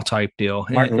overall type deal.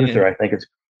 Martin Luther, I think, is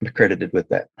credited with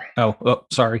that. Oh,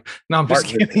 sorry. No, I'm just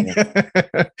kidding.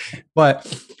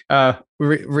 But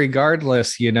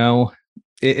regardless, it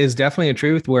is definitely a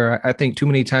truth where I think too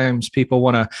many times people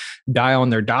want to die on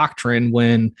their doctrine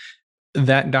when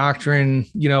that doctrine,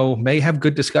 may have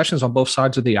good discussions on both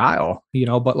sides of the aisle,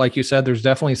 but like you said, there's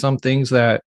definitely some things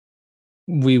that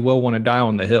we will want to die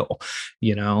on the hill,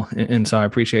 and so I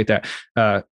appreciate that.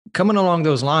 Coming along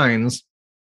those lines,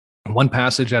 one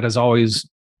passage that has always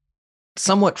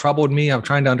somewhat troubled me, I'm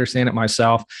trying to understand it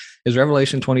myself, is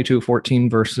Revelation 22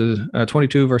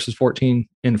 verses 14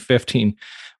 and 15,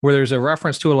 where there's a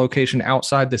reference to a location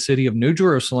outside the city of New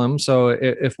Jerusalem. So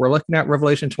if we're looking at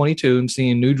Revelation 22 and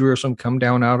seeing New Jerusalem come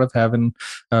down out of heaven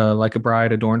like a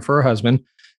bride adorned for her husband,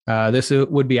 this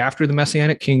would be after the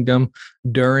Messianic kingdom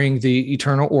during the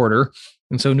eternal order.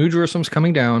 And so New Jerusalem's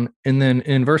coming down. And then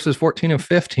in verses 14 and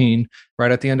 15,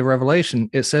 right at the end of Revelation,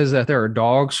 it says that there are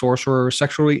dogs, sorcerers,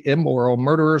 sexually immoral,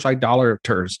 murderers,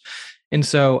 idolaters. And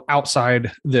so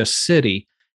outside this city,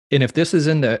 and if this is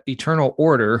in the eternal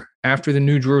order, after the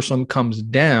New Jerusalem comes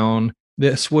down,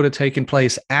 this would have taken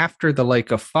place after the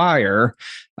lake of fire.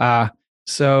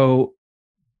 So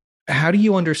how do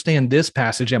you understand this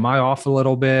passage? Am I off a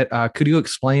little bit? Could you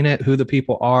explain it, who the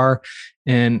people are?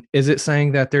 And is it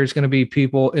saying that there's going to be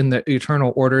people in the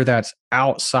eternal order that's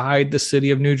outside the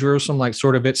city of New Jerusalem? Like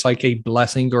sort of it's like a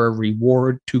blessing or a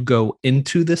reward to go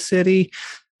into the city?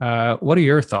 What are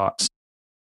your thoughts?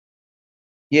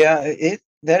 Yeah,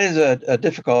 that is a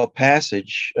difficult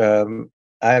passage.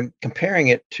 I'm comparing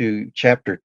it to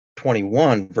chapter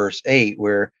 21, verse 8,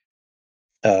 where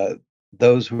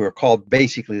those who are called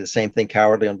basically the same thing: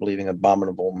 cowardly, unbelieving,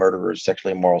 abominable, murderers,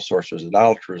 sexually immoral, sorcerers,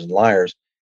 idolaters, and liars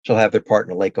shall have their part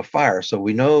in the lake of fire. So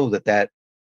we know that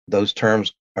those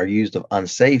terms are used of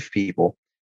unsaved people.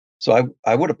 So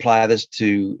I would apply this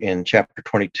in chapter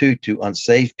 22 to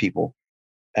unsaved people.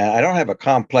 I don't have a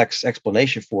complex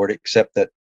explanation for it, except that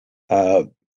I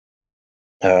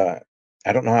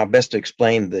don't know how best to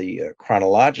explain the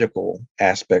chronological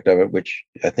aspect of it, which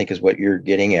I think is what you're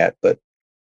getting at. But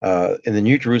in the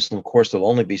New Jerusalem, of course, there'll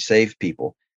only be saved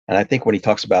people. And I think when he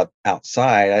talks about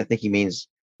outside, I think he means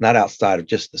not outside of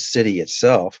just the city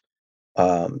itself,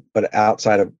 but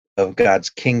outside of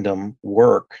God's kingdom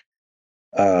work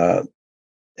that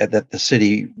the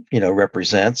city,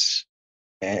 represents.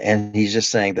 And he's just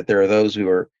saying that there are those who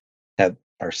are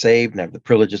saved and have the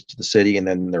privileges to the city, and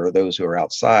then there are those who are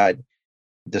outside,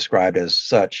 described as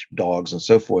such, dogs and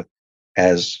so forth,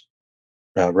 as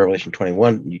Revelation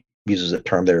 21 uses the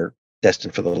term, they're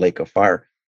destined for the lake of fire.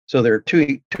 So there are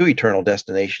two eternal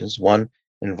destinations. One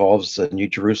involves the New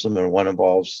Jerusalem, and one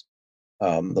involves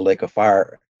the lake of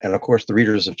fire. And of course, the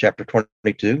readers of chapter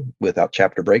 22, without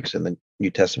chapter breaks in the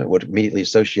New Testament, would immediately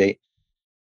associate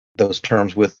those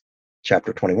terms with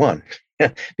chapter 21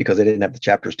 because they didn't have the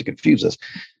chapters to confuse us.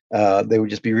 They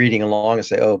would just be reading along and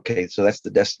say, oh, okay, so that's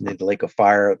the destiny of the lake of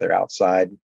fire. They're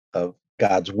outside of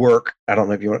God's work. I don't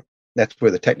know if you want that's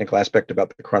where the technical aspect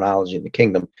about the chronology and the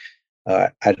kingdom,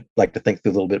 I'd like to think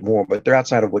through a little bit more, but they're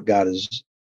outside of what God is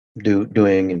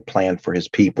doing and planned for his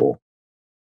people.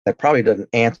 That probably doesn't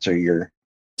answer your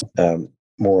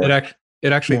more, it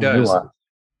actually more does.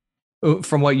 nuance.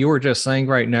 From what you were just saying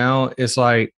right now, it's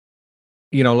like,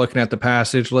 looking at the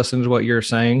passage, listening to what you're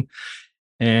saying.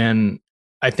 And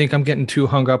I think I'm getting too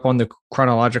hung up on the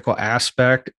chronological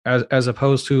aspect as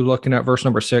opposed to looking at verse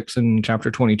number 6 in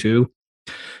chapter 22,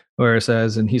 where it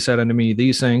says, "And he said unto me,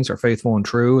 these things are faithful and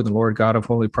true, and the Lord God of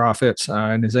holy prophets,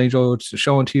 and his angel to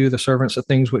show unto you the servants the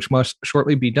things which must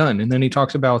shortly be done." And then he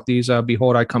talks about these,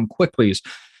 behold, I come quickly.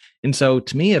 And so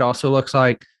to me, it also looks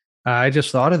like, I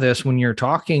just thought of this when you're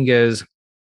talking, is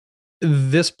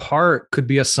this part could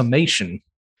be a summation,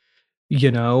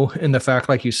 and the fact,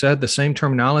 like you said, the same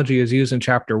terminology is used in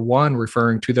chapter 1,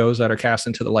 referring to those that are cast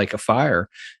into the lake of fire.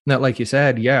 And that, like you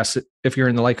said, yes, if you're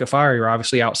in the lake of fire, you're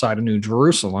obviously outside of New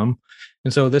Jerusalem.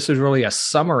 And so this is really a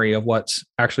summary of what's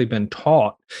actually been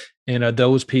taught. And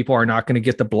those people are not going to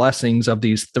get the blessings of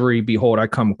these 3, behold, I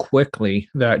come quickly,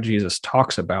 that Jesus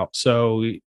talks about. So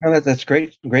That's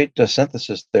great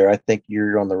synthesis there. I think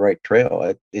you're on the right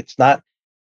trail. It's not,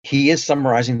 he is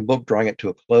summarizing the book, drawing it to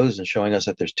a close and showing us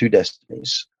that there's 2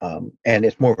 destinies. And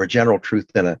it's more of a general truth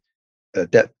than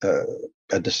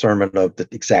a discernment of the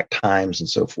exact times and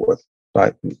so forth.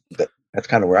 So that's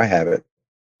kind of where I have it.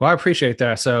 Well, I appreciate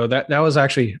that. So that was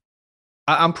actually,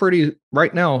 I'm pretty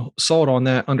right now sold on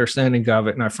that understanding of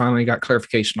it, and I finally got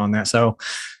clarification on that. So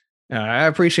I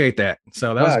appreciate that.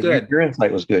 So that was good. Your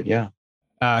insight was good. Yeah,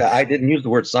 I didn't use the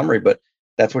word summary, but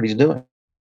that's what he's doing.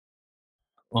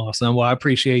 Awesome. Well, I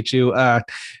appreciate you.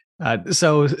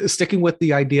 So sticking with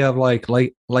the idea of like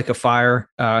a fire,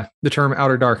 the term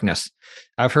outer darkness.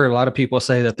 I've heard a lot of people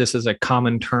say that this is a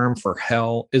common term for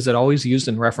hell. Is it always used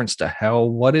in reference to hell?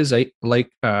 What is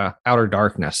outer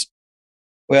darkness?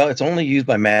 Well, it's only used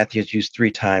by Matthew. It's used 3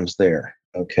 times there.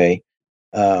 Okay.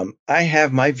 I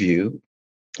have my view,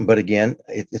 but again,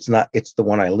 it's the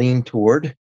one I lean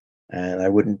toward, and I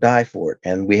wouldn't die for it.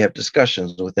 And we have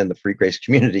discussions within the Free Grace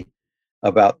community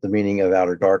about the meaning of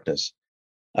outer darkness.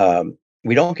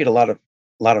 We don't get a lot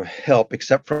of help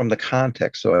except from the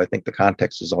context. So I think the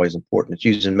context is always important. It's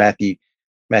used in Matthew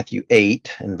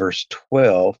 8 and verse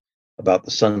 12 about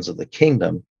the sons of the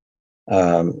kingdom.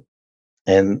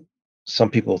 And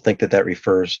some people think that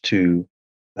refers to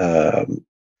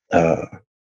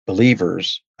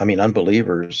believers. I mean,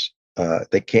 unbelievers.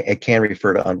 It can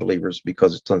refer to unbelievers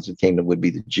because the sons of the kingdom would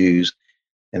be the Jews,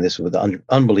 and this would the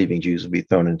unbelieving Jews would be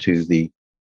thrown into the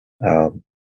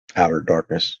outer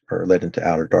darkness, or led into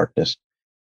outer darkness.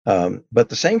 But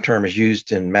the same term is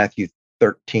used in Matthew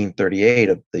 13:38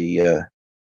 of the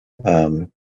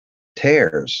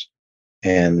tares,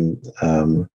 and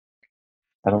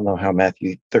I don't know how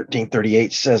Matthew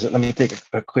 13:38 says it. Let me take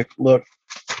a quick look.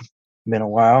 It's been a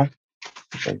while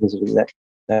since I visited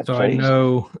that so place. I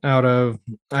know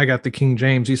I got the King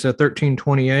James. He said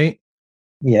 13:28.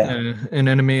 Yeah. An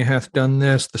enemy hath done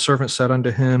this. The servant said unto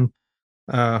him,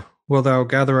 will thou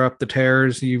gather up the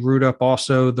tares, ye root up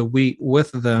also the wheat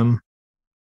with them?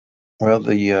 Well,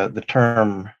 the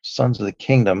term sons of the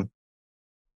kingdom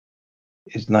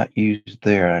is not used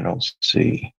there. I don't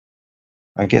see.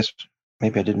 I guess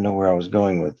maybe I didn't know where I was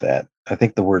going with that. I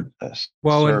think the word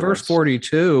in verse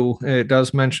 42, it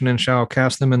does mention, and shall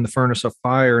cast them in the furnace of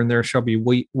fire, and there shall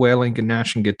be wailing and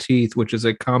gnashing of teeth, which is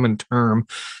a common term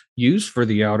used for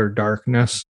the outer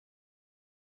darkness.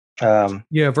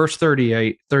 Verse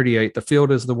 38, the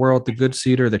field is the world, the good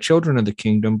seed are the children of the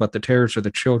kingdom, but the tares are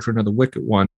the children of the wicked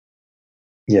one.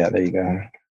 Yeah, there you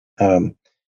go.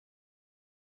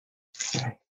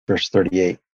 Verse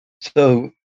 38.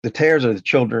 So the tares are the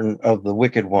children of the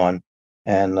wicked one,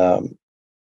 and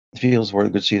the fields were the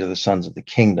good seed of the sons of the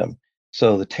kingdom.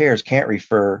 So the tares can't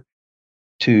refer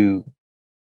to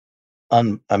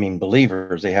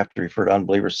believers. They have to refer to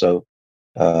unbelievers. So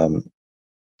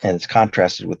and it's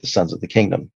contrasted with the sons of the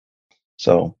kingdom.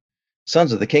 So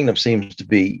sons of the kingdom seems to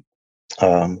be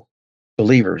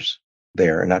believers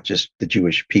there, and not just the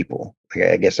Jewish people.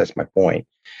 I guess that's my point.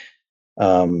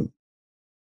 And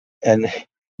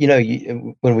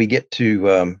when we get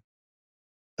to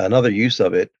another use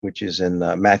of it, which is in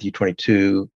Matthew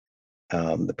 22,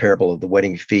 the parable of the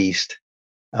wedding feast.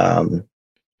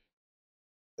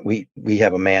 We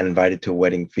have a man invited to a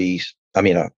wedding feast.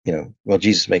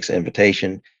 Jesus makes an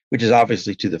invitation, which is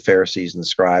obviously to the Pharisees and the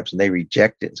scribes, and they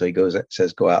reject it. So he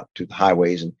says, go out to the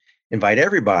highways and invite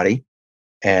everybody.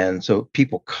 And so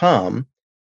people come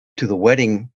to the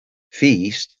wedding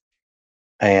feast,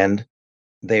 and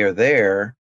they are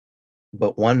there,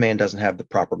 but one man doesn't have the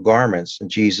proper garments. And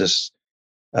Jesus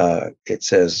It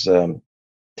says,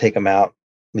 take them out,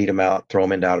 lead them out, throw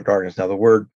them into outer darkness. Now, the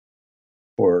word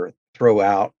for throw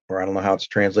out, or I don't know how it's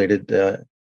translated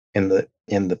in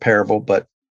the parable, but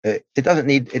it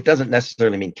doesn't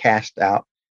necessarily mean cast out.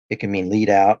 It can mean lead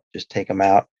out, just take them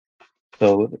out.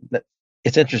 So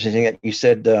it's interesting that you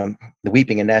said the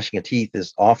weeping and gnashing of teeth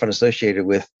is often associated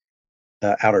with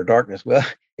outer darkness. Well,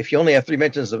 if you only have 3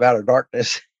 mentions of outer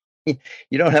darkness,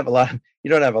 you don't have a lot. You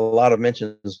don't have a lot of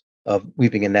mentions of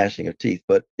weeping and gnashing of teeth,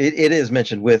 but it is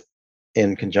mentioned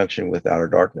in conjunction with outer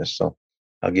darkness. So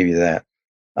I'll give you that.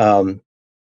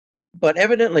 But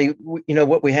evidently,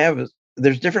 what we have is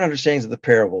there's different understandings of the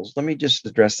parables. Let me just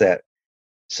address that.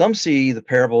 Some see the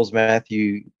parables,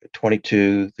 Matthew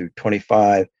 22 through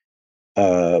 25,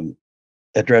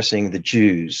 addressing the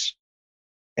Jews,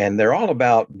 and they're all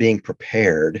about being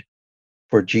prepared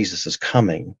for Jesus's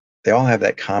coming. They all have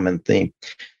that common theme.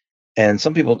 And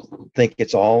some people think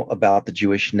it's all about the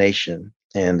Jewish nation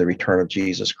and the return of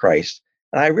Jesus Christ.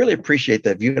 And I really appreciate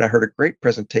that view. And I heard a great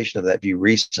presentation of that view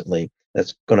recently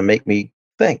that's going to make me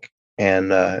think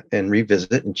and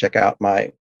revisit it and check out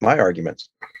my arguments.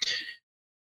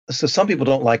 So some people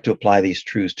don't like to apply these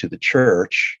truths to the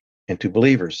church and to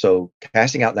believers. So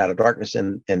casting out of darkness,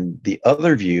 and the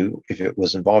other view, if it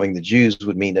was involving the Jews,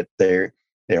 would mean that they're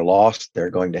lost, they're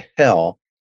going to hell,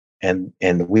 and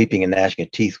the weeping and gnashing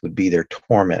of teeth would be their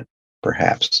torment,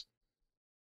 perhaps.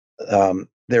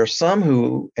 There are some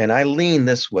who, and I lean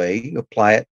this way,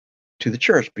 apply it to the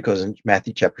church, because in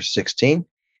Matthew chapter 16,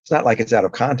 it's not like it's out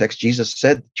of context. Jesus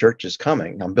said the church is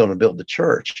coming. I'm building the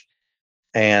church.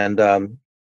 And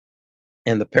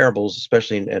the parables,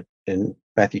 especially in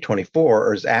Matthew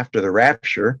 24, is after the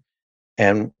rapture.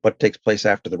 And what takes place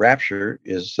after the rapture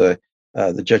is the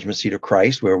judgment seat of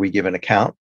Christ, where we give an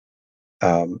account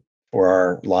for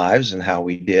our lives and how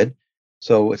we did.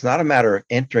 So it's not a matter of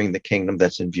entering the kingdom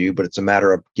that's in view, but it's a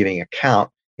matter of giving account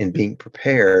and being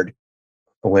prepared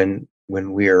when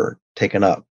we are taken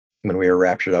up, when we are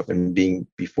raptured up and being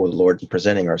before the Lord and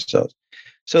presenting ourselves.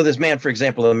 So this man, for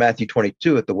example, in Matthew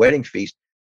 22 at the wedding feast,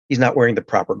 he's not wearing the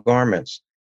proper garments.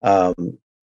 Revelation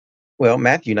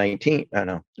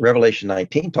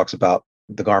 19 talks about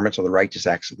the garments or the righteous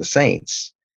acts of the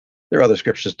saints. There are other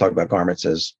scriptures that talk about garments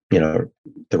as, the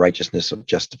righteousness of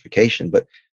justification, but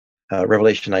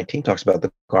Revelation 19 talks about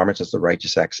the garments as the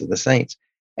righteous acts of the saints.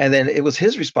 And then it was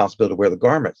his responsibility to wear the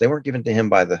garments. They weren't given to him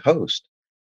by the host.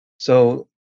 So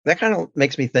that kind of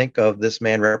makes me think of this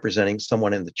man representing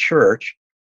someone in the church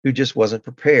who just wasn't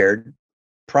prepared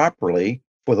properly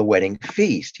for the wedding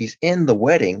feast. He's in the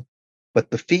wedding, but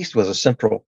the feast was a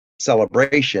central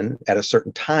celebration at a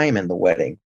certain time in the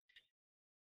wedding.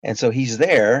 And so he's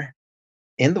there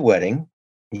in the wedding,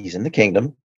 he's in the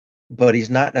kingdom, but he's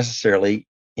not necessarily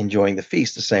enjoying the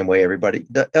feast the same way everybody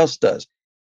else does.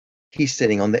 He's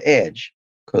sitting on the edge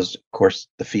because, of course,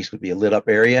 the feast would be a lit up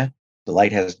area. The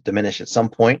light has diminished at some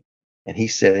point, and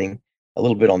he's sitting a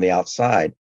little bit on the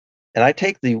outside. And I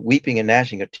take the weeping and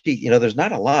gnashing of teeth. There's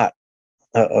not a lot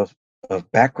of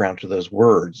background to those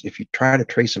words. If you try to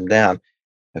trace them down,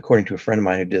 according to a friend of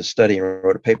mine who did a study and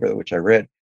wrote a paper which I read,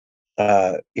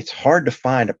 it's hard to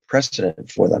find a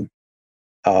precedent for them.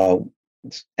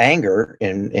 Anger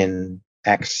in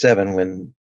Acts 7,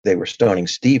 when they were stoning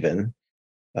Stephen,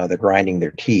 they're grinding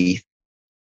their teeth.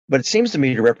 But it seems to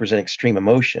me to represent extreme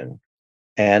emotion.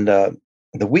 And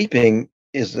the weeping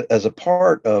is as a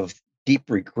part of deep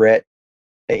regret.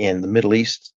 In the Middle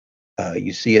East,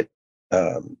 you see it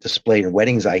displayed in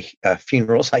weddings,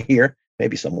 funerals, I hear,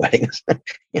 maybe some weddings,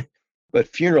 but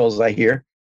funerals, I hear.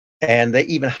 And they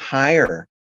even hire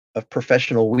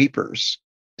professional weepers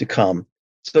to come.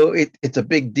 So it's a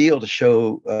big deal to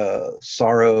show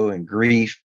sorrow and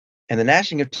grief. And the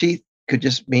gnashing of teeth could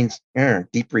just mean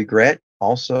deep regret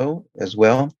also as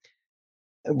well.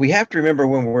 We have to remember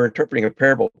when we're interpreting a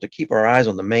parable to keep our eyes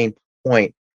on the main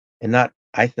point and not,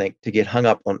 I think, to get hung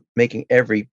up on making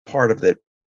every part of it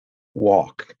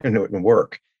walk and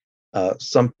work.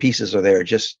 Some pieces are there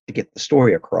just to get the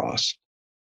story across.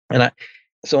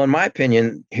 So in my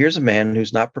opinion, here's a man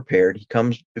who's not prepared. He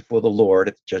comes before the Lord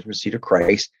at the judgment seat of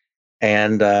Christ,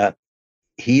 and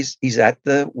he's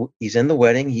in the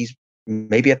wedding. He's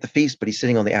maybe at the feast, but he's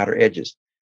sitting on the outer edges.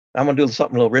 I'm going to do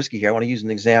something a little risky here. I want to use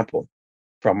an example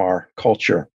from our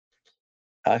culture.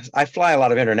 I fly a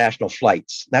lot of international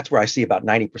flights. That's where I see about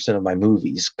 90% of my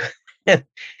movies. And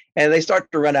they start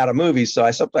to run out of movies, so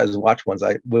I sometimes watch ones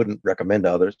I wouldn't recommend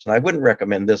to others. And I wouldn't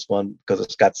recommend this one because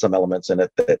it's got some elements in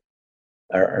it that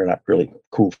are not really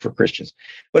cool for Christians.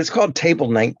 But it's called Table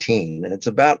 19, and it's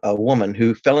about a woman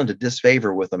who fell into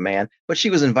disfavor with a man, but she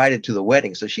was invited to the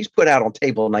wedding. So she's put out on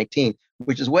Table 19,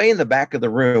 which is way in the back of the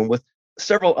room with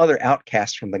several other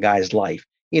outcasts from the guy's life.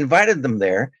 He invited them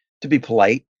there to be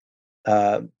polite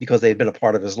because they had been a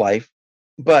part of his life,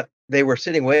 but they were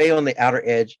sitting way on the outer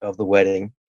edge of the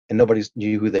wedding, and nobody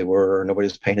knew who they were, or nobody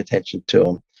was paying attention to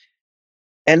them.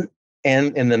 And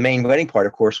the main wedding part,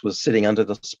 of course, was sitting under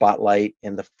the spotlight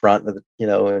in the front of the,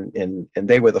 and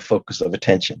they were the focus of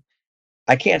attention.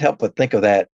 I can't help but think of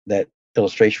that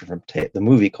illustration from the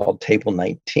movie called Table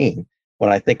 19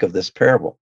 when I think of this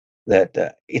parable.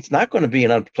 That it's not going to be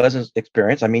an unpleasant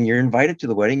experience. I mean, you're invited to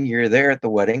the wedding, you're there at the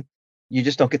wedding, you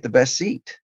just don't get the best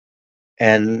seat,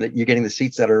 and you're getting the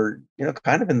seats that are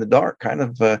kind of in the dark, kind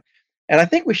of. And I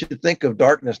think we should think of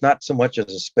darkness not so much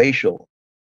as a spatial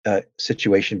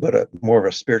situation, but more of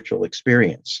a spiritual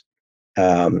experience.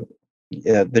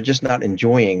 They're just not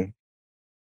enjoying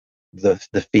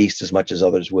the feast as much as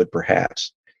others would,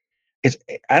 perhaps.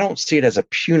 I don't see it as a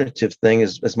punitive thing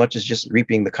as much as just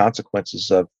reaping the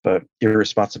consequences of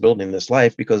irresponsibility in this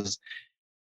life, because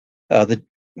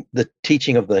the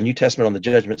teaching of the New Testament on the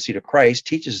judgment seat of Christ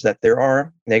teaches that there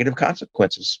are negative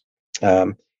consequences.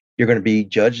 You're going to be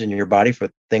judged in your body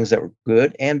for things that were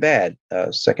good and bad.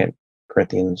 2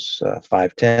 Corinthians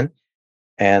 5:10,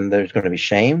 and there's going to be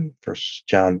shame, 1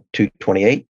 John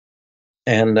 2:28,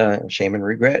 and shame and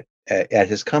regret at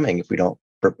his coming if we don't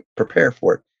prepare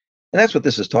for it. And that's what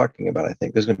this is talking about. I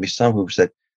think there's going to be some who've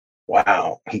said,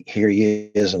 wow, here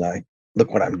he is, and I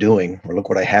look what I'm doing, or look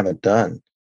what I haven't done.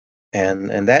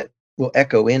 And that will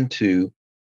echo into,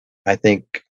 I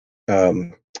think,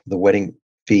 the wedding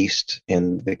feast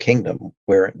in the kingdom,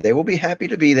 where they will be happy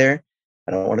to be there.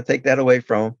 I don't want to take that away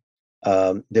from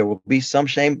them. There will be some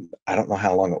shame. I don't know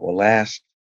how long it will last.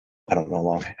 I don't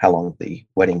know how long the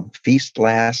wedding feast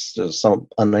lasts. There's some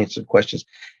unanswered questions.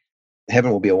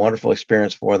 Heaven will be a wonderful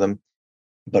experience for them,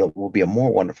 but it will be a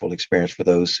more wonderful experience for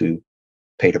those who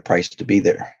paid a price to be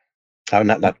there.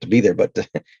 Not to be there, but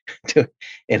to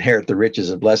inherit the riches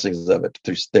and blessings of it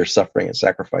through their suffering and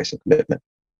sacrifice and commitment.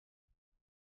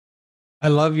 I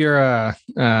love your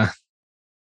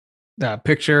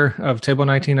picture of Table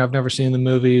 19. I've never seen the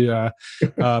movie.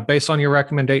 Based on your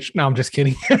recommendation. No, I'm just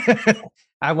kidding.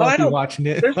 I won't be watching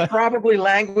it. There's probably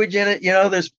language in it.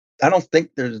 I don't think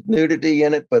there's nudity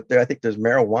in it, but I think there's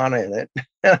marijuana in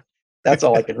it. That's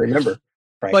all I can remember.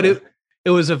 Frankly. But it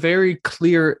was a very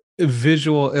clear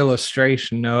visual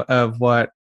illustration of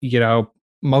what,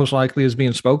 most likely is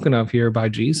being spoken of here by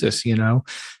Jesus,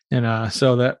 and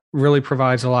so that really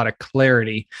provides a lot of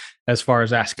clarity as far as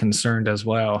that's concerned as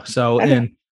well. So,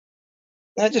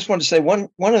 I just want to say one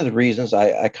of the reasons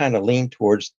I kind of lean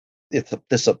towards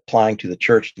this applying to the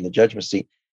church and the judgment seat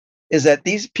is that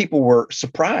these people were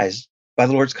surprised by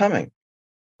the Lord's coming.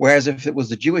 Whereas if it was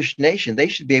the Jewish nation, they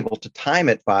should be able to time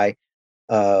it by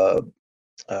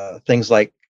things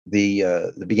like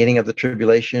the beginning of the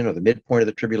tribulation or the midpoint of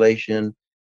the tribulation.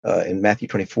 In Matthew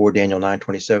 24, Daniel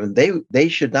 9:27, they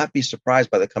should not be surprised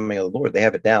by the coming of the Lord. They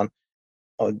have it down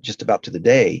just about to the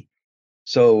day.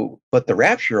 So, but the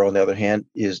rapture, on the other hand,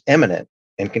 is imminent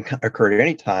and can occur at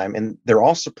any time, and they're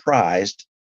all surprised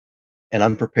and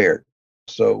unprepared.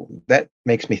 So that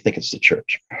makes me think it's the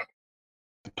church.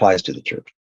 Applies to the church.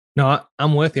 No,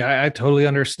 I'm with you. I totally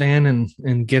understand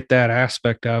and get that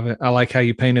aspect of it. I like how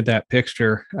you painted that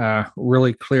picture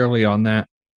really clearly on that.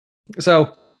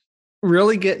 So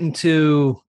really getting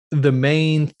to the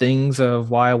main things of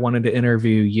why I wanted to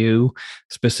interview you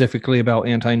specifically about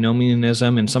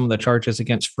antinomianism and some of the charges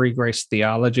against free grace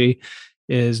theology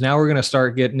is now we're going to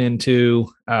start getting into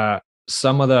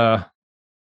some of the,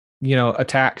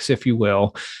 attacks, if you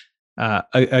will,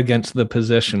 against the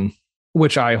position,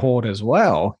 which I hold as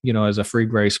well, as a free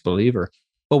grace believer.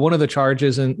 But one of the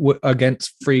charges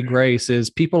against free grace is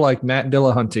people like Matt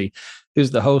Dillahunty, who's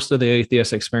the host of the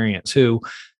Atheist Experience, who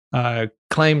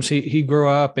claims he grew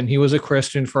up and he was a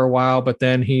Christian for a while, but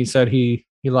then he said he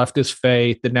left his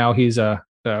faith, and now he's a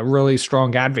really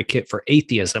strong advocate for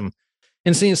atheism.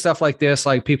 And seeing stuff like this,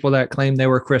 like people that claim they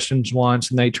were Christians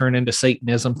once and they turn into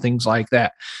Satanism, things like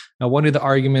that. Now, one of the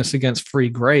arguments against free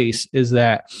grace is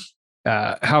that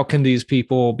how can these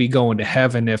people be going to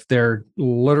heaven if they're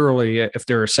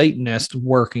a Satanist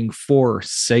working for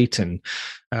Satan?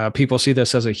 People see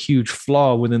this as a huge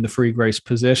flaw within the free grace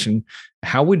position.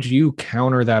 How would you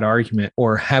counter that argument,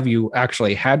 or have you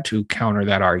actually had to counter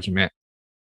that argument?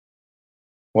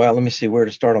 Well, let me see where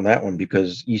to start on that one,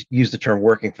 because you use the term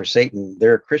working for Satan.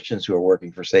 There are Christians who are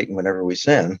working for Satan whenever we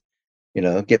sin.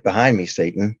 Get behind me,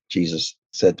 Satan, Jesus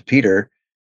said to Peter.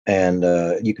 And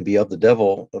you can be of the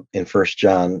devil in 1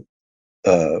 John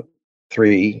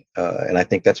 3. And I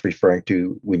think that's referring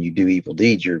to when you do evil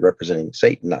deeds, you're representing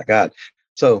Satan, not God.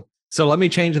 So let me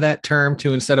change that term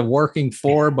to, instead of working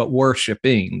for, but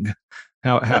worshiping.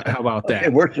 How about okay,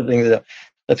 that? worshiping,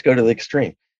 let's go to the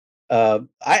extreme.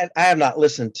 I have not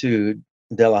listened to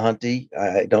Delahunty.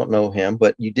 I don't know him,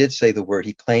 but you did say the word,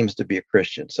 he claims to be a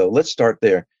Christian. So let's start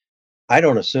there. I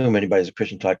don't assume anybody's a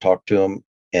Christian until I talk to them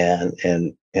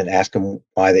and ask them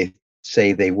why they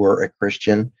say they were a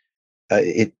Christian.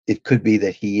 It could be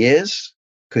that he is,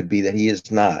 could be that he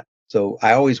is not. So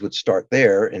I always would start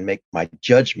there and make my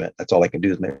judgment. That's all I can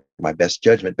do, is make my best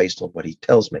judgment based on what he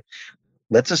tells me.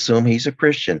 Let's assume he's a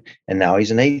Christian and now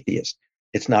he's an atheist.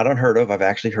 It's not unheard of. I've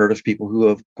actually heard of people who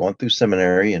have gone through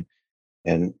seminary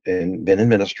and been in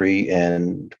ministry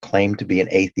and claim to be an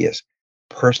atheist.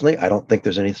 Personally, I don't think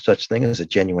there's any such thing as a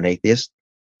genuine atheist.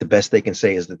 The best they can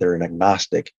say is that they're an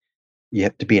agnostic. You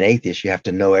have to be an atheist. You have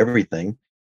to know everything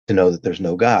to know that there's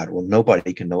no God. Well,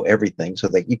 nobody can know everything. So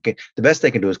that the best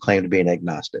they can do is claim to be an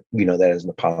agnostic. You know that as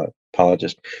an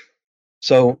apologist.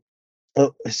 So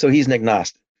he's an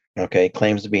agnostic. Okay,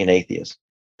 claims to be an atheist.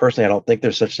 Personally, I don't think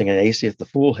there's such thing as an atheist. The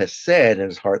fool has said in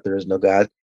his heart there is no God.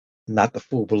 Not the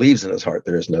fool believes in his heart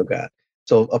there is no God.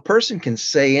 So a person can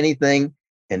say anything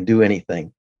and do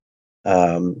anything.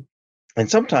 And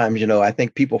sometimes, I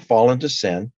think people fall into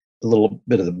sin. A little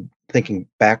bit of the thinking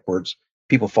backwards,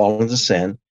 people fall into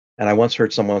sin. And I once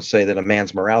heard someone say that a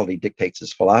man's morality dictates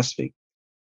his philosophy.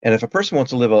 And if a person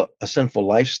wants to live a sinful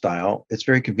lifestyle, it's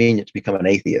very convenient to become an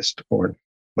atheist or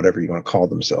whatever you want to call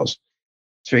themselves.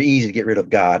 It's very easy to get rid of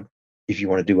God if you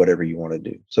want to do whatever you want to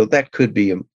do. So that could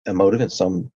be a motive in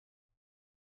some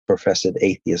professed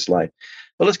atheist life.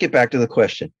 But let's get back to the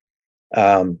question.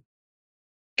 Can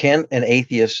an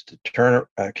atheist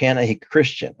can a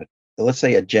Christian, let's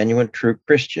say a genuine, true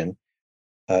Christian,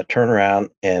 turn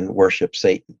around and worship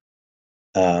Satan?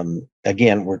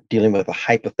 Again, we're dealing with a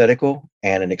hypothetical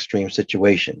and an extreme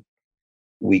situation.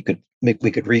 We could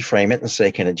reframe it and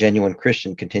say, can a genuine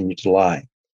Christian continue to lie?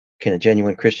 Can a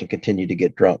genuine Christian continue to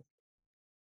get drunk?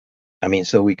 I mean,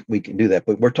 so we can do that,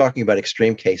 but we're talking about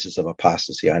extreme cases of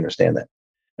apostasy. I understand that.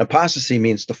 Apostasy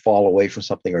means to fall away from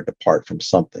something or depart from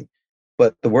something.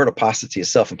 But the word apostasy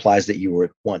itself implies that you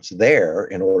were once there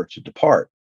in order to depart.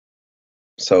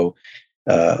 So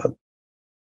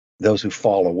those who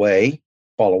fall away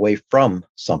from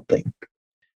something.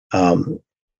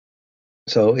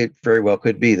 So it very well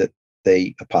could be that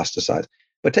they apostatize.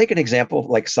 But take an example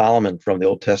like Solomon from the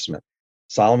Old Testament.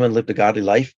 Solomon lived a godly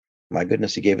life. My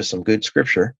goodness, he gave us some good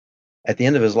scripture. At the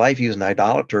end of his life, he was an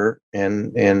idolater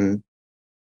and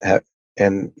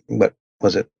what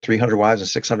was it, 300 wives and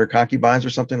 600 concubines or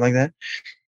something like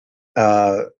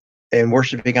that, and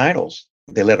worshiping idols.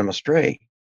 They led him astray.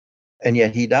 And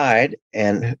yet he died.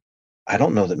 And I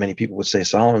don't know that many people would say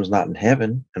Solomon's not in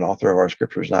heaven, an author of our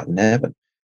scripture is not in heaven.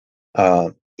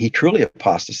 He truly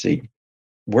apostasy.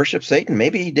 Worship Satan.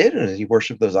 Maybe he did, and he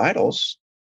worshiped those idols,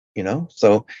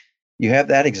 So you have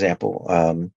that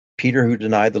example. Peter, who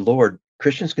denied the Lord.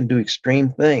 Christians can do extreme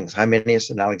things.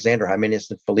 Hymenaeus and Alexander, Hymenaeus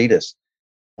and Philetus,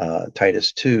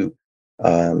 Titus 2.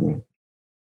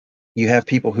 You have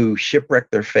people who shipwreck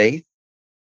their faith.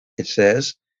 It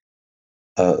says,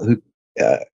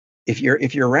 if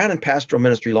you're around in pastoral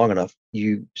ministry long enough,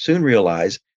 you soon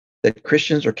realize that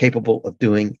Christians are capable of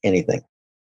doing anything.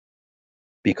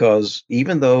 Because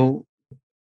even though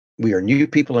we are new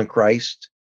people in Christ,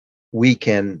 we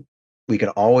can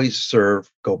always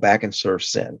go back and serve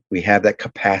sin. We have that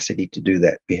capacity to do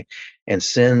that. And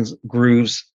sin's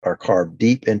grooves are carved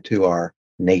deep into our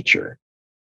nature.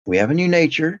 We have a new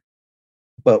nature,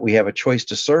 but we have a choice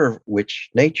to serve which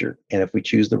nature. And if we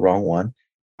choose the wrong one,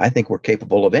 I think we're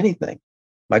capable of anything.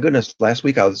 My goodness, last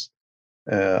week I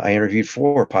interviewed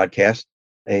for a podcast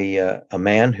a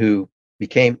man who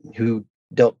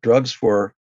dealt drugs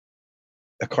for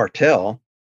a cartel.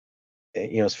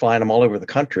 Was flying them all over the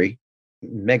country,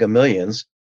 mega millions.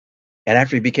 And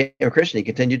after he became a Christian, he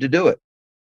continued to do it.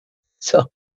 So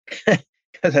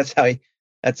that's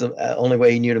the only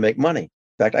way he knew to make money.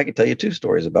 In fact, I could tell you 2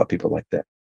 stories about people like that.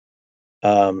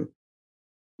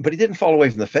 But he didn't fall away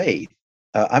from the faith.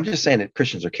 I'm just saying that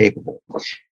Christians are capable.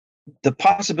 The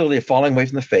possibility of falling away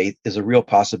from the faith is a real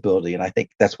possibility. And I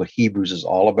think that's what Hebrews is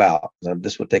all about.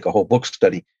 This would take a whole book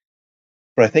study.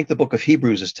 But I think the book of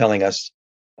Hebrews is telling us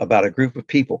about a group of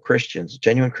people, Christians,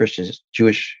 genuine Christians,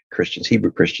 Jewish Christians,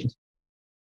 Hebrew Christians,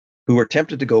 who were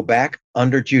tempted to go back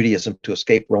under Judaism to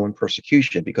escape Roman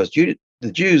persecution, because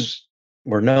the Jews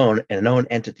were a known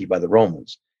entity by the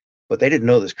Romans, but they didn't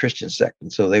know this Christian sect.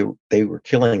 And so they were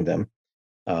killing them.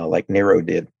 like Nero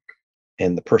did,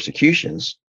 and the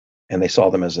persecutions, and they saw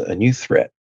them as a new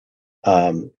threat.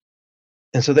 And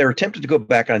so they were tempted to go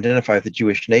back and identify with the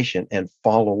Jewish nation and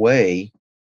fall away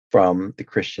from the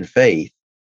Christian faith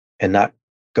and not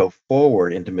go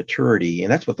forward into maturity.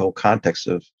 And that's what the whole context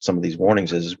of some of these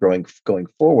warnings is going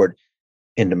forward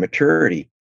into maturity.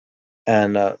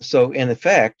 And so in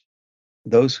effect,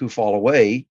 those who fall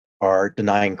away are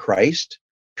denying Christ,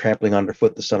 trampling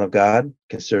underfoot the Son of God,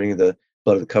 considering the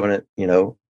blood of the covenant,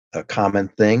 a common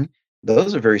thing.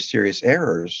 Those are very serious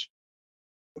errors.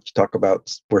 Let's talk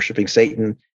about worshiping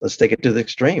Satan. Let's take it to the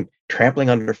extreme, trampling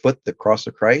underfoot the cross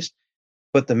of Christ.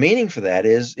 But the meaning for that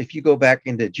is, if you go back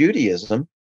into Judaism,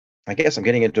 I guess I'm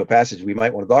getting into a passage we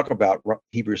might want to talk about,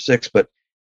 Hebrews 6, but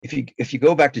if you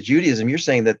go back to Judaism, you're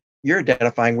saying that you're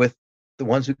identifying with the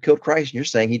ones who killed Christ, and you're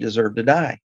saying he deserved to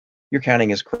die. You're counting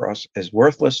his cross as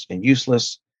worthless and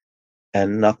useless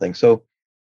and nothing. So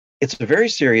it's a very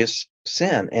serious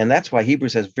sin, and that's why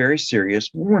Hebrews has very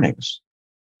serious warnings,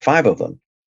 5 of them.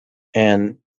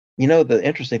 And the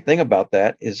interesting thing about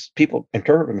that is people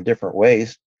interpret them in different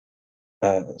ways.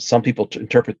 Some people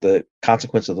interpret the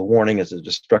consequence of the warning as the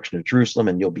destruction of Jerusalem,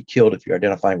 and you'll be killed if you're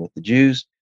identifying with the Jews.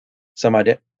 Some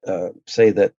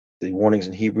say that the warnings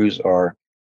in Hebrews are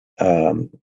a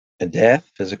death,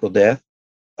 physical death.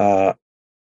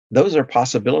 Those are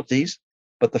possibilities,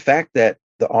 but the fact that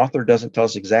the author doesn't tell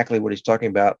us exactly what he's talking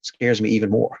about scares me even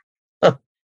more.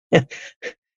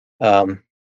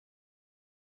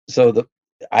 So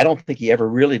I don't think he ever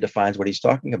really defines what he's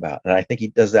talking about. And I think he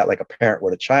does that like a parent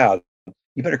with a child.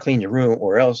 You better clean your room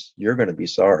or else you're going to be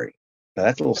sorry. Now,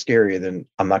 that's a little scarier than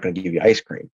I'm not going to give you ice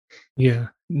cream. Yeah,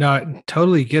 no, I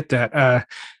totally get that.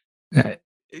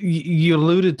 You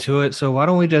alluded to it. So why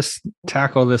don't we just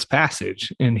tackle this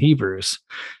passage in Hebrews?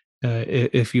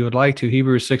 If you would like to,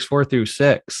 Hebrews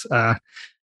 6:4-6,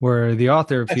 where the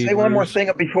author of I'd Hebrews... say one more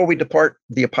thing before we depart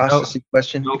the apostasy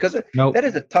question, because that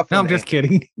is a tough one. No, I'm just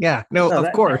kidding. Yeah,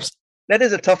 of course. That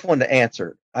is a tough one to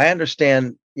answer. I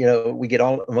understand, we get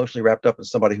all emotionally wrapped up in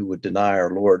somebody who would deny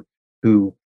our Lord,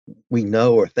 who we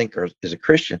know or think is a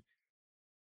Christian.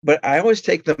 But I always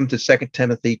take them to 2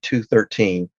 Timothy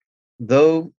 2:13.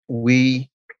 Though we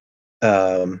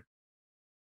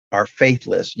are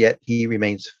faithless, yet he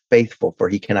remains faithful, for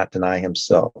he cannot deny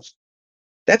himself.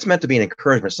 That's meant to be an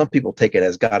encouragement. Some people take it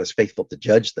as God is faithful to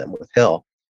judge them with hell.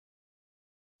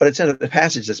 But it's in a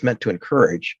passage that's meant to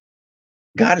encourage.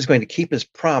 God is going to keep his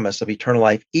promise of eternal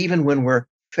life even when we're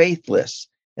faithless.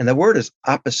 And the word is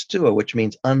apistua, which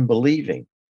means unbelieving.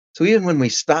 So even when we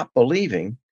stop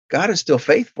believing, God is still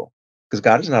faithful, because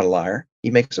God is not a liar.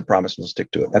 He makes a promise and will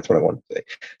stick to it. That's what I want to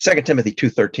say. 2 Timothy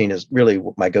 2:13 is really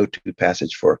my go-to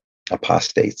passage for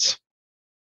apostates.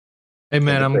 Hey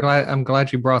man, I'm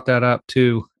glad you brought that up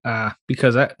too,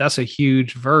 because that's a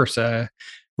huge verse.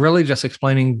 Really just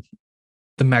explaining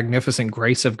the magnificent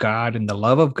grace of God and the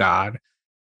love of God.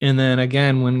 And then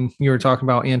again, when you were talking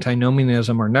about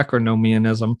antinomianism or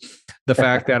necronomianism, the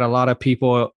fact that a lot of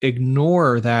people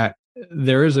ignore that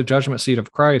there is a judgment seat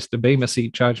of Christ, the Bema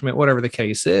seat judgment, whatever the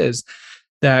case is,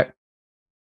 that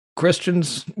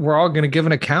Christians, we're all going to give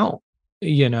an account,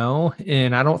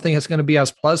 and I don't think it's going to be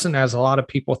as pleasant as a lot of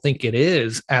people think it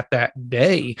is at that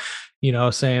day,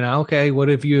 saying, okay, what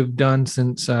have you done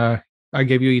since I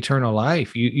gave you eternal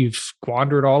life? You've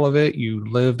squandered all of it. You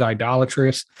lived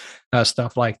idolatrous,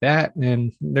 stuff like that.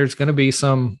 And there's going to be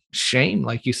some shame,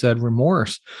 like you said,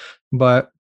 remorse. But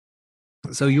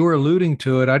so you were alluding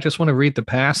to it. I just want to read the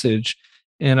passage.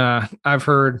 And I've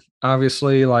heard,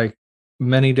 obviously, like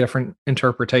many different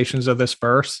interpretations of this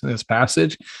verse, this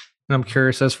passage. And I'm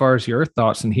curious as far as your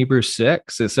thoughts. In Hebrews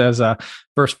 6, it says,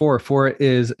 verse 4, for it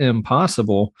is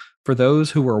impossible for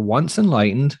those who were once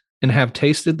enlightened and have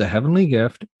tasted the heavenly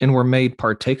gift and were made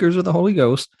partakers of the Holy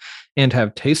Ghost and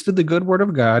have tasted the good word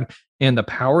of God and the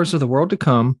powers of the world to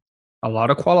come, a lot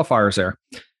of qualifiers there,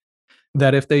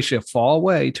 that if they should fall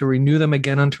away, to renew them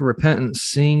again unto repentance,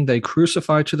 seeing they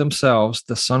crucify to themselves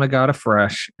the Son of God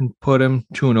afresh and put him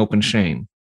to an open shame.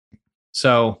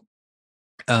 So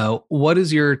what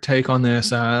is your take on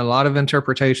this? A lot of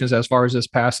interpretations as far as this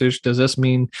passage. Does this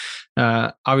mean,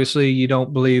 obviously, you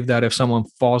don't believe that if someone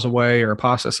falls away or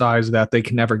apostatizes that they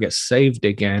can never get saved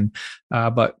again?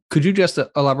 But could you just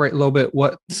elaborate a little bit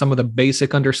what some of the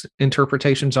basic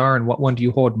interpretations are, and what one do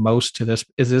you hold most to this?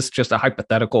 Is this just a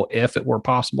hypothetical, if it were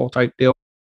possible type deal?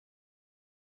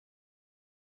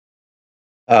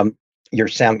 Your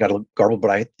sound got a little garbled,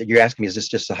 but you're asking me, is this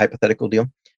just a hypothetical deal?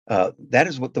 That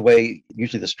is what the way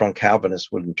usually the strong Calvinists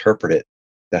would interpret it,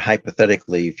 that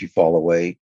hypothetically, if you fall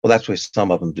away, well, that's what some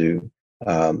of them do,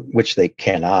 which they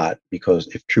cannot, because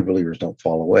if true believers don't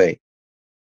fall away.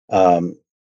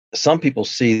 Some people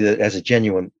see that as a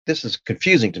genuine, this is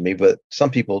confusing to me, but some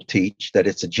people teach that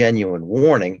it's a genuine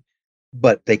warning,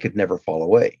 but they could never fall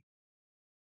away.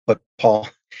 But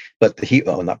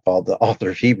not Paul, the author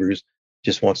of Hebrews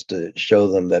just wants to show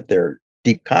them that there are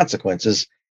deep consequences,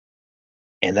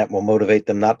 and that will motivate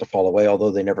them not to fall away,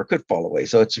 although they never could fall away.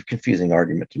 So it's a confusing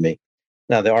argument to me.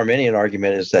 Now, the Arminian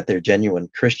argument is that they're genuine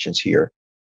Christians here,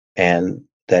 and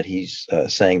that he's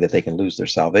saying that they can lose their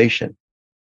salvation.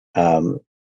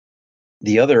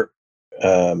 The other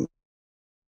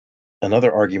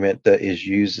another argument that is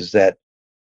used is that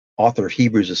author of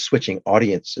Hebrews is switching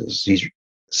audiences. He's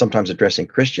sometimes addressing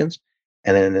Christians,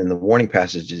 and then in the warning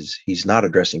passages, he's not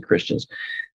addressing Christians.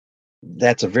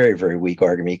 That's a very, very weak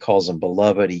argument. He calls them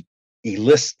beloved. He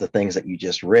lists the things that you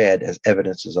just read as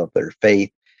evidences of their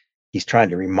faith. He's trying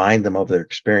to remind them of their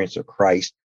experience of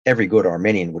Christ. Every good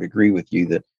Arminian would agree with you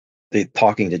that they're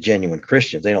talking to genuine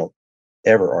Christians. They don't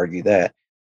ever argue that.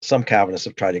 Some Calvinists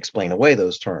have tried to explain away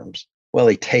those terms. Well,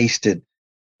 they tasted,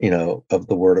 of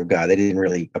the Word of God. They didn't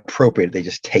really appropriate it. They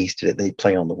just tasted it. They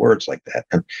play on the words like that,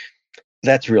 and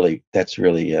that's really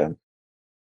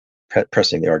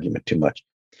pressing the argument too much.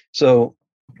 So,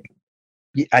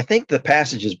 I think the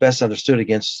passage is best understood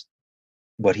against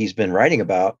what he's been writing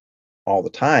about all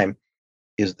the time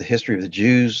is the history of the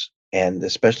Jews, and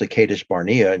especially Kadesh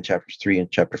Barnea in chapters 3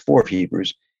 and chapter 4 of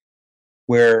Hebrews,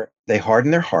 where they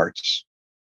hardened their hearts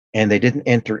and they didn't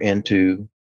enter into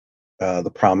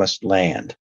the promised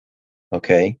land.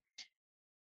 Okay.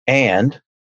 And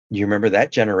you remember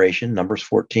that generation, Numbers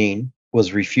 14,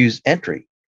 was refused entry.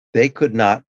 They could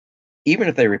not, even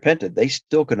if they repented, they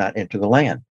still could not enter the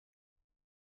land.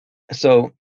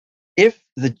 So this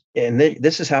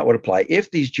is how it would apply.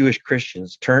 If these Jewish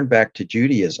Christians turn back to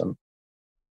Judaism,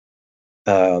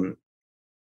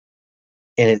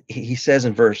 he says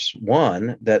in verse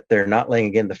 1 that they're not laying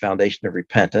again the foundation of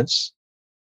repentance.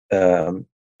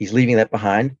 He's leaving that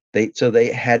behind. They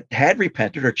had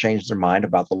repented or changed their mind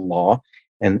about the law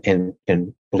and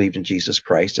believed in Jesus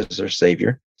Christ as their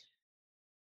Savior.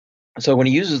 So when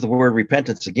he uses the word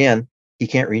repentance again, he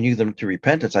can't renew them to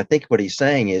repentance. I think what he's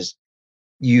saying is,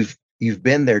 you've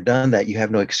been there, done that. You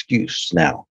have no excuse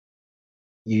now.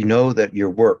 You know that your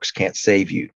works can't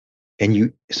save you,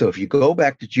 so if you go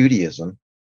back to Judaism,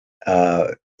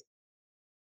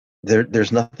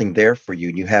 there's nothing there for you,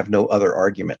 and you have no other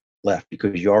argument left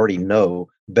because you already know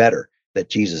better that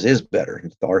Jesus is better.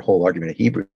 And our whole argument of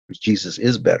Hebrews, Jesus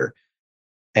is better.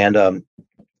 And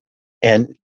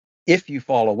if you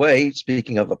fall away,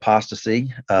 speaking of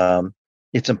apostasy,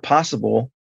 it's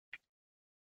impossible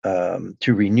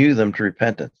to renew them to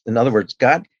repentance. In other words,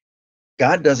 God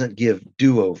doesn't give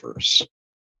do-overs.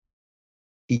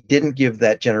 He didn't give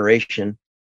that generation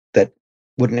that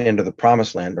wouldn't enter the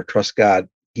promised land or trust God,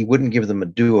 he wouldn't give them a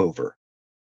do-over.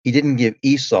 He didn't give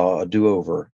Esau a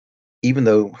do-over, even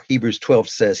though Hebrews 12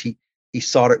 says he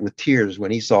sought it with tears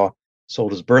when Esau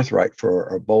sold his birthright for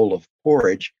a bowl of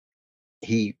porridge.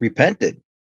 He repented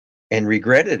and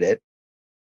regretted it,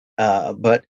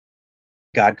 but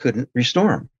God couldn't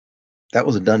restore him. That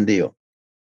was a done deal.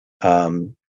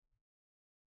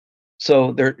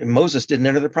 So Moses didn't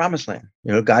enter the promised land.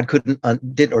 God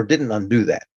didn't undo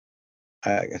that.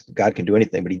 I guess God can do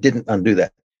anything, but he didn't undo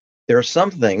that. There are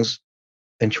some things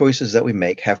and choices that we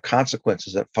make have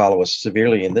consequences that follow us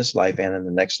severely in this life and in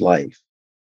the next life.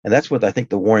 And that's what I think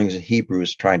the warnings in Hebrew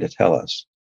is trying to tell us.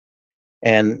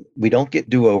 And we don't get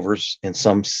do-overs in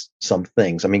some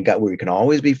things. I mean, God, we can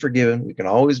always be forgiven, we can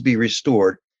always be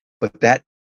restored, but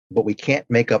we can't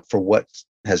make up for what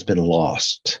has been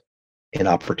lost in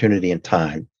opportunity and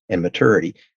time and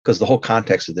maturity, because the whole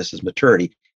context of this is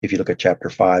maturity. If you look at chapter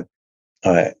 5,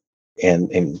 and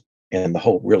the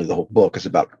whole book is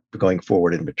about going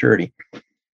forward in maturity.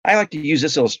 I like to use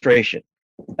this illustration.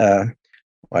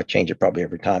 I change it probably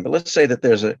every time, but let's say that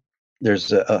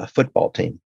there's a football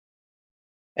team,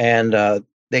 and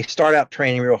they start out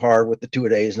training real hard with the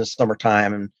two-a-days in the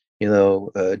summertime,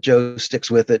 and Joe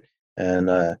sticks with it,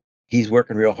 and he's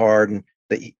working real hard,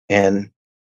 and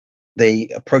they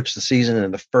approach the season,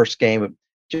 and the first game,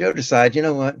 Joe decides, you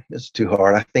know what, this is too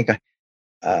hard. I think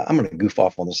I'm going to goof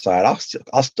off on the side.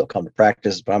 I'll still come to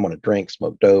practice, but I'm going to drink,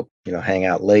 smoke dope, hang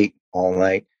out late all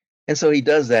night. And so he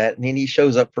does that, and then he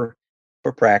shows up for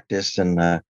practice, and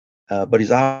but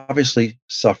he's obviously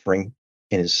suffering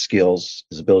in his skills,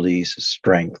 his abilities, his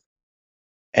strength.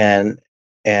 And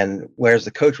whereas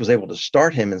the coach was able to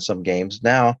start him in some games,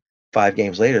 now 5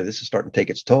 games later, this is starting to take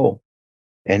its toll.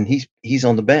 And he's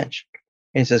on the bench.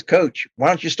 And he says, "Coach, why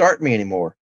don't you start me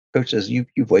anymore?" Coach says,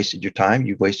 "You've wasted your time,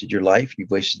 you've wasted your life, you've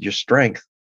wasted your strength,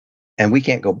 and we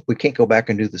can't go back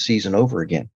and do the season over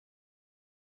again.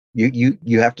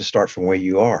 You have to start from where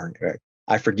you are. Right?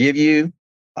 I forgive you,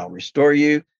 I'll restore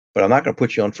you, but I'm not going to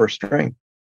put you on first string.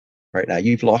 Right now,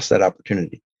 you've lost that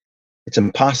opportunity. It's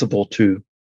impossible to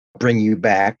bring you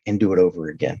back and do it over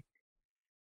again.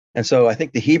 And so I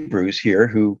think the Hebrews here,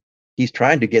 who he's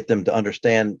trying to get them to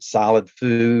understand solid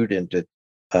food and to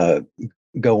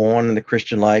go on in the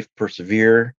Christian life,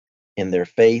 persevere in their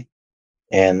faith.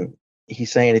 And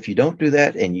he's saying, if you don't do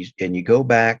that and you go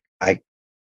back, I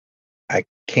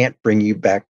can't bring you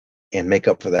back and make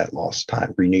up for that lost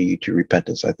time, renew you to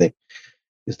repentance, I think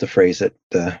is the phrase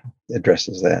that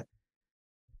addresses that.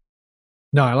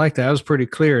 No, I like that. It was pretty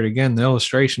clear. And again, the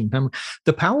illustration,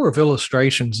 the power of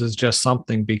illustrations is just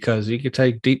something, because you could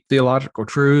take deep theological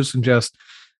truths and just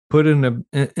put it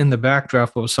in the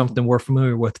backdrop of something we're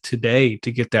familiar with today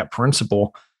to get that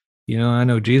principle. I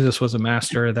know Jesus was a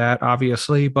master of that,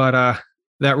 obviously, but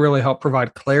that really helped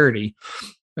provide clarity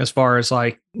as far as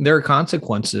like there are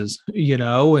consequences,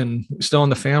 and still in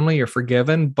the family, you're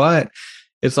forgiven. But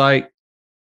it's like,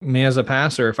 me as a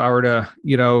pastor, if I were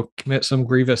to, commit some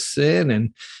grievous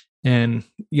sin and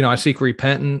I seek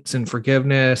repentance and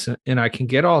forgiveness and I can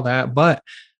get all that, but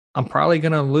I'm probably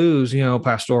going to lose,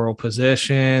 pastoral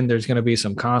position. There's going to be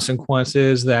some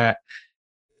consequences that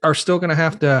are still going to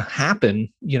have to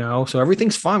happen, so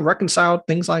everything's fine, reconciled,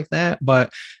 things like that,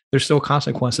 but there's still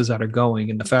consequences that are going.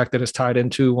 And the fact that it's tied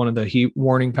into one of the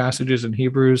warning passages in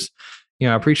Hebrews, I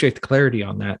appreciate the clarity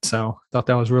on that. So I thought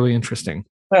that was really interesting.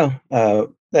 Well,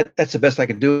 that's the best I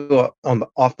could do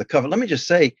off the cuff. Let me just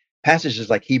say, passages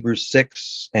like Hebrews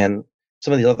 6 and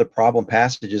some of the other problem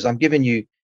passages, I'm giving you,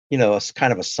 a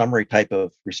kind of a summary type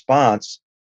of response.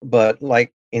 But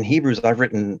like in Hebrews, I've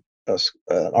written an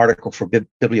article for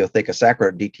Bibliotheca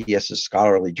Sacra, DTS's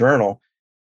scholarly journal,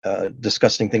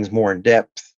 discussing things more in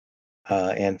depth,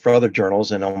 and for other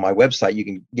journals. And on my website, you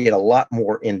can get a lot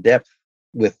more in depth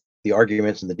with the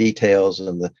arguments and the details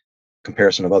and the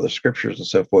comparison of other scriptures and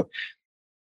so forth.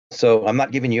 So I'm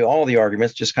not giving you all the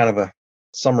arguments, just kind of a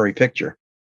summary picture.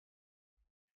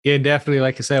 Yeah, definitely.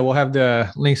 Like I said, we'll have the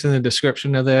links in the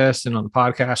description of this and on the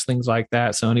podcast, things like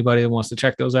that. So anybody that wants to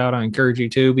check those out, I encourage you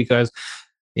to, because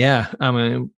I'm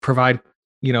going to provide,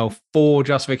 full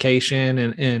justification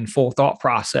and full thought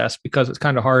process, because it's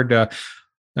kind of hard to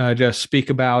just speak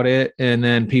about it and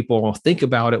then people think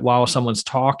about it while someone's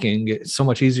talking. It's so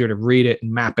much easier to read it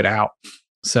and map it out.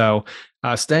 So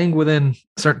staying within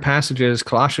certain passages,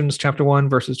 Colossians chapter 1,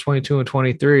 verses 22 and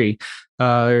 23,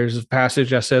 there's a passage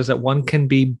that says that one can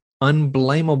be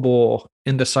unblameable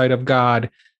in the sight of God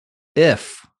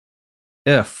if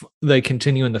they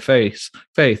continue in the faith.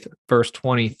 Verse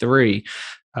 23.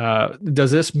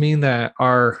 Does this mean that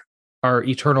our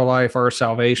eternal life, our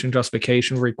salvation,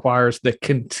 justification requires the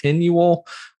continual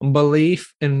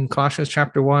belief in Colossians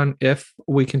chapter 1 if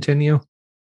we continue?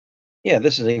 Yeah,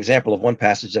 this is an example of one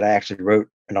passage that I actually wrote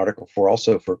an article for,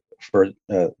 also for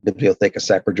Bibliotheca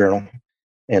Sacra Journal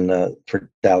and for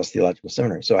Dallas Theological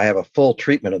Seminary. So I have a full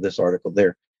treatment of this article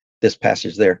there, this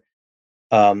passage there.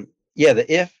 The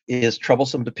if is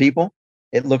troublesome to people.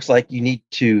 It looks like you need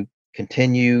to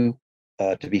continue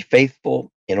to be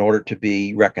faithful in order to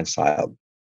be reconciled.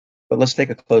 But let's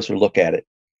take a closer look at it.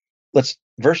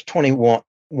 Verse 21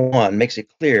 makes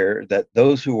it clear that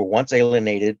those who were once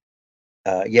alienated,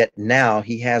 yet now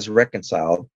he has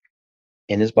reconciled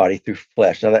in his body through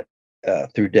flesh. Now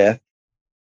that through death,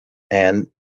 and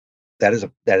that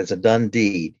is a done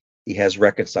deed. He has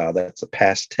reconciled. That's a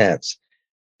past tense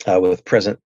with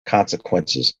present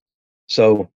consequences.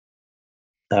 So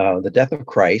the death of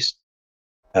Christ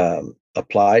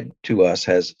applied to us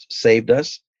has saved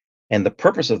us, and the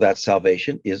purpose of that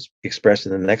salvation is expressed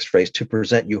in the next phrase: to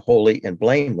present you holy and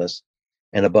blameless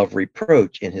and above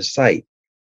reproach in his sight.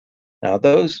 Now,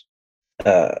 this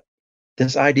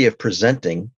idea of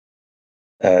presenting,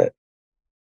 to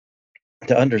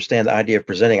understand the idea of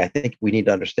presenting, I think we need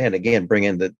to understand, again, bring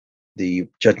in the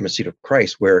judgment seat of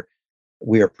Christ, where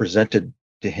we are presented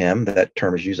to him. That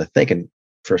term is used, I think, in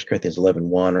 1 Corinthians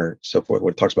 11:1 or so forth,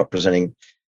 where it talks about presenting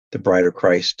the bride of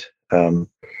Christ to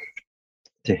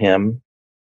him,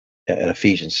 and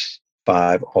Ephesians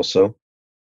 5 also.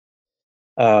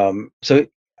 So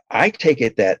I take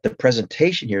it that the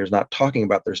presentation here is not talking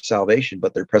about their salvation,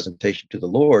 but their presentation to the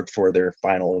Lord for their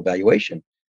final evaluation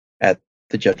at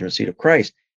the judgment seat of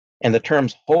Christ. And the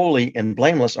terms holy and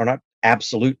blameless are not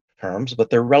absolute terms, but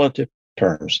they're relative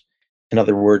terms. In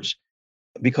other words,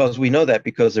 because we know that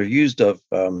because they're used of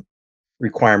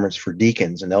requirements for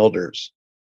deacons and elders.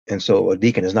 And so a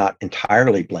deacon is not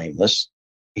entirely blameless.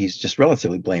 He's just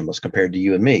relatively blameless compared to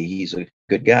you and me. He's a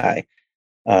good guy.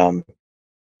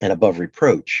 And above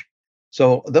reproach.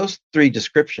 So those three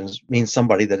descriptions mean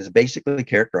somebody that is basically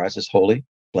characterized as holy,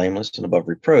 blameless, and above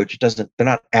reproach. They're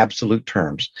not absolute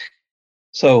terms.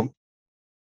 So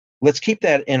let's keep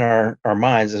that in our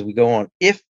minds as we go on.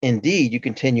 If indeed you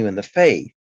continue in the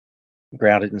faith,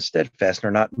 grounded and steadfast, and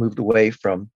are not moved away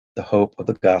from the hope of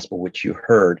the gospel which you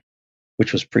heard,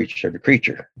 which was preached to every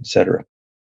creature, etc.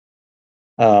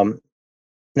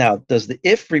 Now, does the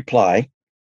if reply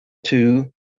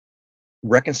to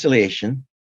reconciliation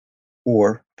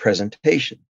or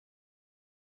presentation?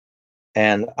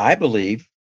 And I believe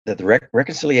that the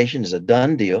reconciliation is a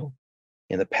done deal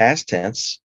in the past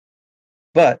tense,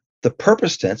 but the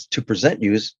purpose tense to present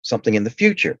you is something in the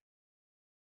future.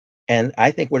 And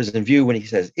I think what is in view when he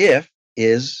says if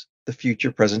is the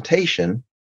future presentation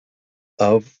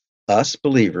of us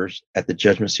believers at the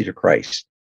judgment seat of Christ.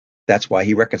 That's why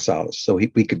he reconciled us, so we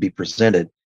could be presented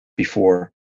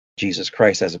before Jesus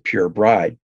Christ as a pure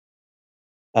bride.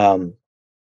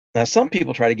 Now, some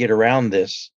people try to get around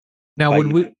this. Now,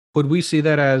 would we see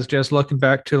that as just looking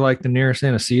back to like the nearest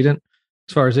antecedent,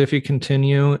 as far as if you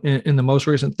continue in the most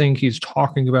recent thing he's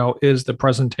talking about is the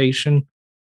presentation?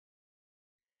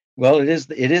 Well, it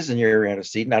is in your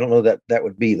antecedent. I don't know that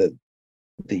would be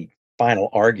the final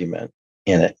argument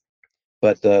in it,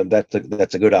 but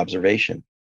that's a good observation.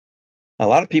 A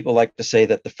lot of people like to say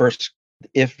that the first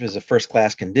if is a first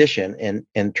class condition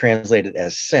and translate it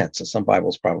as since, and some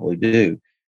Bibles probably do,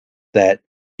 that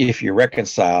if you're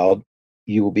reconciled,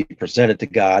 you will be presented to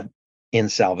God in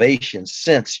salvation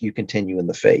since you continue in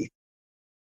the faith.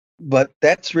 But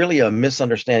that's really a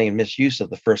misunderstanding and misuse of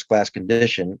the first class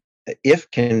condition. If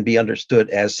can be understood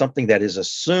as something that is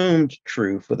assumed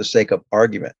true for the sake of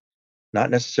argument,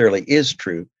 not necessarily is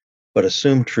true, but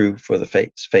assumed true for the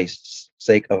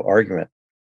sake of argument.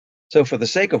 So for the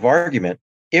sake of argument,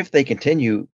 if they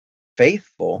continue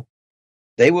faithful,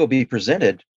 they will be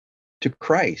presented to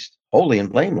Christ, holy and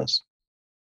blameless,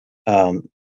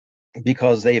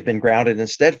 because they have been grounded and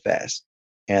steadfast,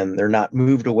 and they're not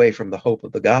moved away from the hope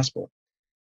of the gospel.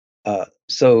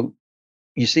 So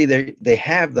you see, they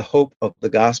have the hope of the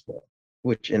gospel,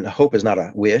 which, and hope is not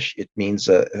a wish. It means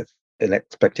an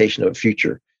expectation of a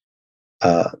future.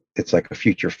 It's like a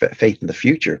future faith in the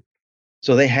future.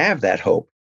 So they have that hope.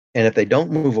 And if they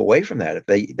don't move away from that, if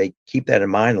they keep that in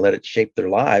mind and let it shape their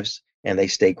lives, and they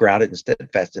stay grounded and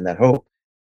steadfast in that hope,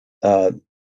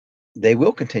 they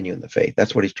will continue in the faith.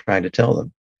 That's what he's trying to tell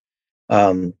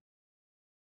them.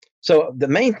 So the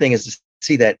main thing is to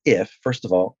see that if, first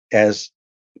of all, as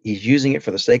he's using it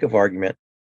for the sake of argument,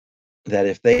 that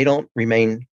if they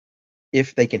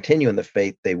continue in the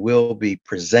faith, they will be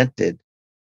presented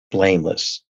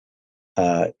blameless.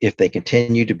 If they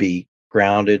continue to be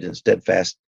grounded and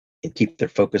steadfast and keep their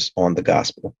focus on the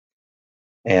gospel.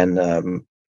 And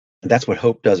that's what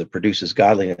hope does. It produces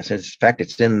godliness. In fact,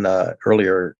 it's in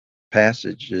earlier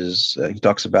passages. He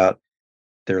talks about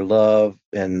their love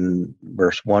in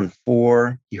verse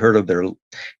 1-4. We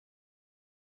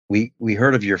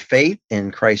heard of your faith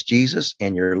in Christ Jesus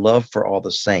and your love for all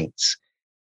the saints.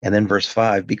 And then verse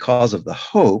 5, because of the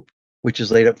hope which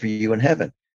is laid up for you in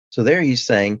heaven. So there he's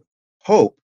saying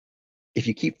hope, if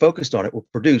you keep focused on it, will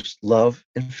produce love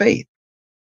and faith.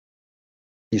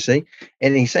 You see?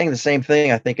 And he's saying the same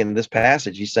thing, I think, in this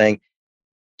passage. He's saying,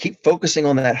 keep focusing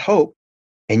on that hope,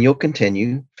 and you'll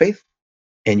continue faithful,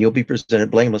 and you'll be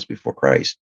presented blameless before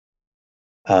Christ.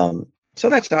 So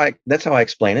that's how I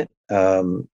explain it.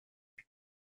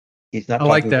 He's not. I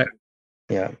like that.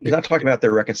 Yeah, he's not talking about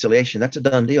their reconciliation. That's a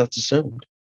done deal. It's assumed.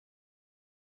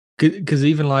 Because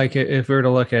even like if we were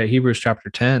to look at Hebrews chapter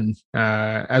 10,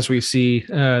 as we see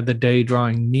the day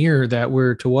drawing near, that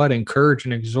we're to what? Encourage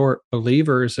and exhort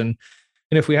believers. And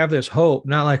if we have this hope,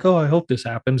 not like, oh, I hope this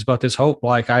happens, but this hope,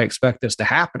 like I expect this to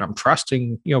happen. I'm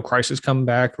trusting, Christ is coming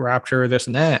back, rapture, this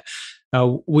and that.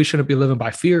 We shouldn't be living by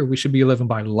fear. We should be living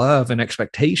by love and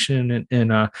expectation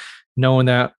and knowing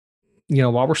that,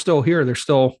 while we're still here, there's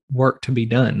still work to be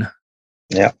done.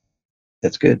 Yeah,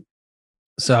 that's good.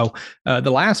 So the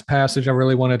last passage I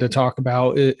really wanted to talk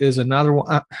about is another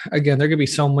one. Again, there could be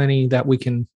so many that we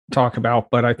can talk about,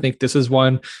 but I think this is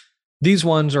one. These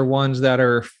ones are ones that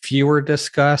are fewer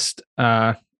discussed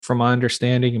from my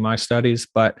understanding in my studies.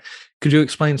 But could you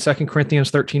explain 2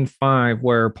 Corinthians 13:5,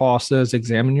 where Paul says,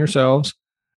 examine yourselves,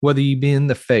 whether you be in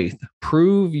the faith,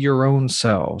 prove your own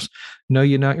selves. Know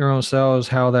ye not your own selves,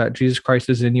 how that Jesus Christ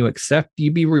is in you, except ye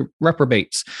be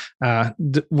reprobates.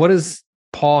 What does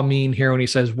Paul mean here when he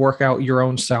says work out your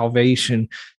own salvation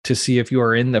to see if you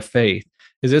are in the faith?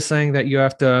 Is this saying that you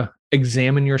have to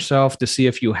examine yourself to see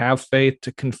if you have faith,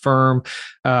 to confirm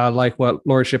like what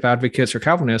Lordship advocates or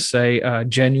Calvinists say,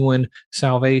 genuine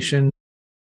salvation?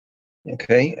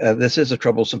 Okay, this is a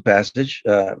troublesome passage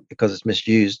because it's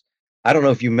misused. I don't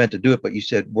know if you meant to do it, but you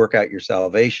said work out your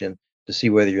salvation to see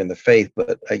whether you're in the faith.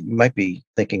 But you might be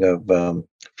thinking of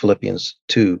Philippians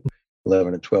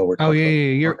 2:11 and 12, where it Oh talks yeah,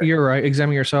 about yeah, you're right.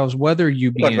 Examine yourselves whether you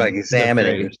it be talks about in the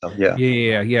examining faith. yourself.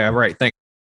 Yeah. Yeah, right. Thank.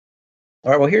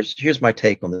 All right. Well, here's my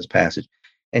take on this passage,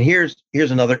 and here's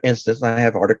another instance. And I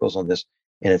have articles on this,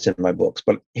 and it's in my books.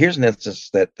 But here's an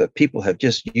instance that the people have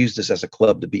just used this as a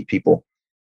club to beat people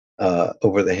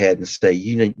over the head and say,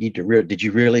 you need to did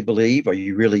you really believe? Are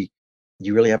you really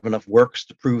have enough works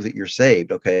to prove that you're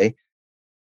saved? Okay.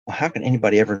 Well, how can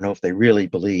anybody ever know if they really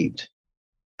believed,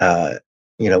 uh,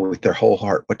 with their whole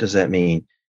heart? What does that mean?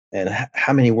 And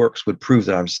how many works would prove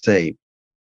that I'm saved?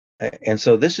 And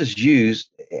so this is used,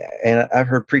 and I've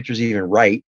heard preachers even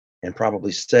write and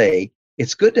probably say,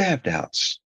 it's good to have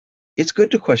doubts. It's good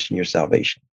to question your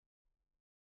salvation.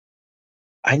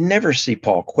 I never see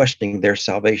Paul questioning their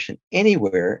salvation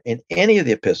anywhere in any of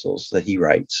the epistles that he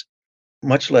writes,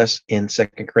 much less in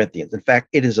Second Corinthians. In fact,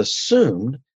 it is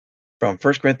assumed from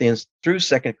First Corinthians through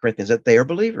Second Corinthians that they are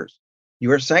believers.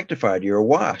 You are sanctified, you are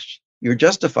washed, you're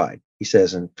justified, he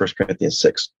says in First Corinthians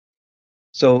 6.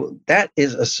 So that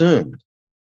is assumed.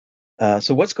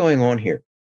 So what's going on here?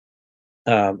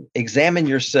 Examine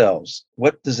yourselves.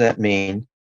 What does that mean?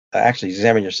 Actually,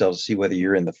 examine yourselves to see whether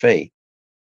you're in the faith.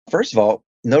 First of all,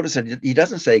 notice that he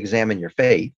doesn't say examine your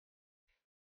faith.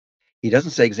 He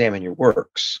doesn't say examine your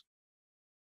works.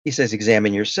 He says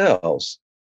examine yourselves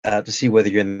to see whether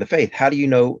you're in the faith. How do you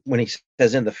know when he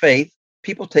says in the faith?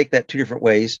 People take that two different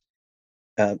ways,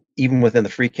 even within the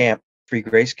free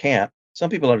grace camp. Some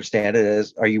people understand it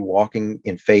as, are you walking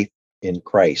in faith in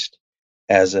Christ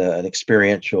as an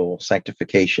experiential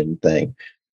sanctification thing?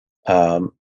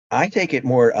 I take it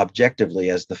more objectively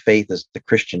as the faith is the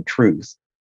Christian truth.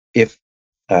 If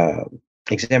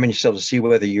examine yourself to see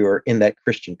whether you're in that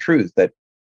Christian truth, that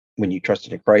when you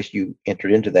trusted in Christ, you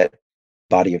entered into that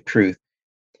body of truth.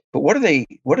 But what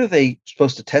are they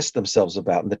supposed to test themselves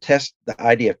about? And the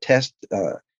idea of test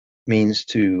means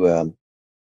to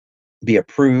be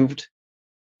approved.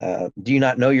 Do you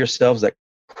not know yourselves that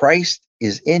Christ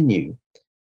is in you,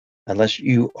 unless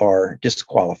you are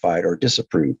disqualified or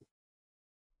disapproved?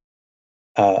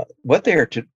 What they are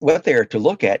to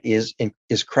look at is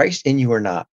Christ in you or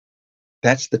not?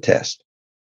 That's the test.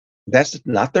 That's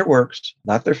not their works,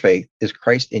 not their faith. Is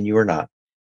Christ in you or not?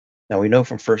 Now we know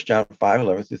from 1 John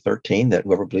 5:11-13 that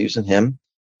whoever believes in him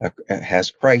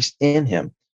has Christ in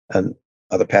him. And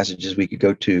other passages we could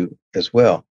go to as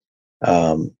well.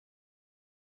 Let's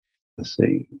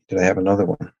see, did I have another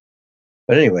one?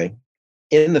 But anyway,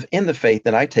 in the faith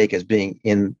that I take as being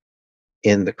in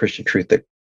the Christian truth that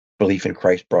belief in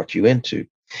Christ brought you into.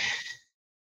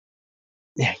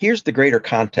 Here's the greater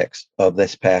context of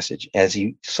this passage as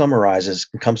he summarizes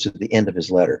and comes to the end of his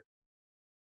letter.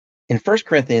 In 1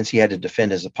 Corinthians, he had to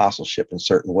defend his apostleship in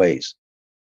certain ways,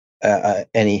 and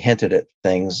he hinted at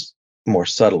things more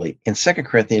subtly. In 2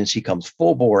 Corinthians, he comes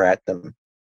full bore at them,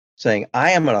 saying,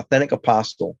 I am an authentic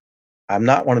apostle. I'm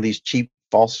not one of these cheap,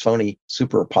 false, phony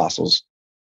super apostles.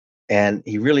 And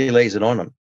he really lays it on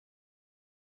them.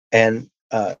 And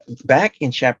back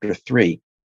in chapter 3,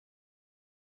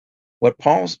 what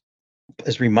Paul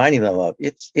is reminding them of,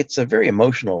 it's a very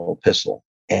emotional epistle,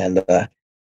 and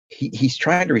he's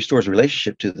trying to restore his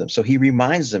relationship to them. So he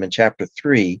reminds them in chapter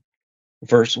 3,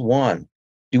 verse 1,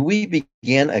 do we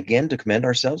begin again to commend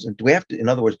ourselves? And do we have to, in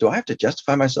other words, do I have to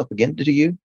justify myself again to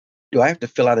you? Do I have to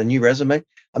fill out a new resume?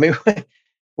 I mean,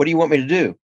 what do you want me to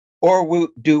do? Or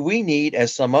do we need,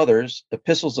 as some others,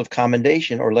 epistles of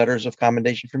commendation or letters of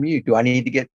commendation from you? Do I need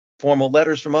to get formal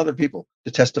letters from other people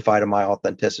to testify to my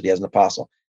authenticity as an apostle?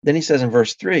 Then he says in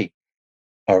verse 3,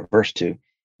 or verse 2,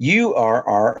 you are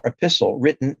our epistle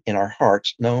written in our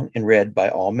hearts, known and read by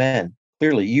all men.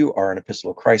 Clearly, you are an epistle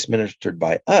of Christ ministered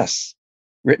by us,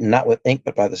 written not with ink,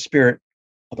 but by the Spirit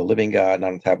of the living God,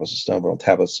 not on tablets of stone, but on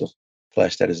tablets of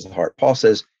flesh, that is the heart. Paul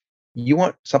says, you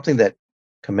want something that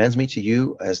commends me to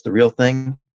you as the real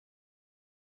thing?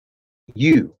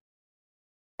 You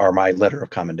are my letter of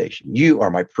commendation. You are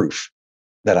my proof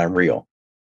that I'm real.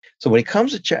 So when he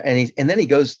comes to and then he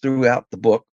goes throughout the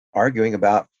book arguing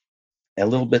about a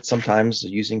little bit, sometimes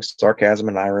using sarcasm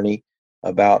and irony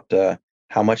about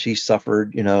how much he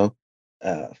suffered,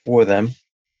 for them,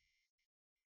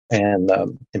 and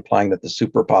implying that the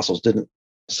super apostles didn't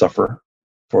suffer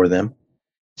for them.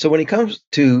 So when he comes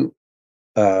to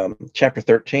chapter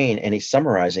 13 and he's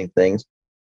summarizing things,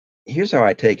 here's how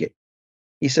I take it.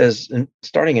 He says,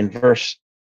 starting in verse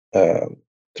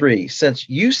 3, since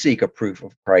you seek a proof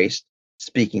of Christ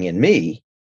speaking in me,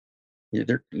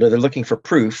 they're looking for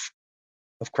proof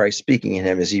of Christ speaking in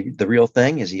him. Is he the real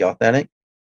thing? Is he authentic?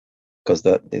 Because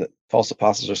the false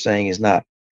apostles are saying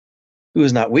who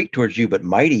is not weak towards you, but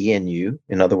mighty in you.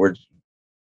 In other words,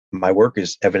 my work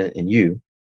is evident in you.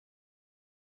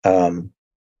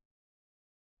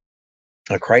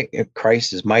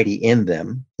 Christ is mighty in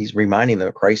them. He's reminding them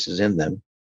that Christ is in them.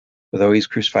 For though he's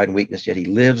crucified in weakness, yet he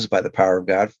lives by the power of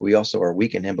God. For we also are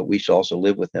weak in him, but we shall also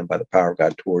live with him by the power of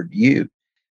God toward you.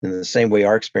 In the same way,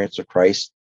 our experience of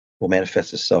Christ will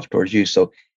manifest itself towards you.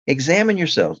 So examine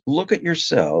yourselves. Look at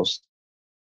yourselves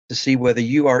to see whether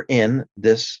you are in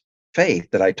this faith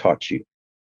that I taught you.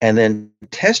 And then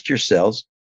test yourselves.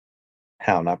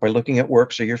 How? Not by looking at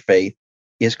works or your faith.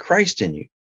 Is Christ in you?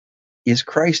 Is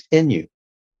Christ in you?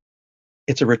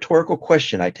 It's a rhetorical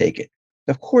question, I take it.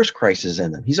 Of course Christ is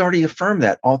in them. He's already affirmed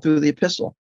that all through the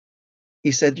epistle.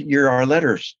 He said, you're our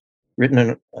letters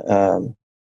written on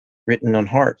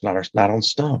hearts, not on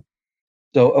stone.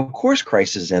 So of course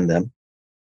Christ is in them,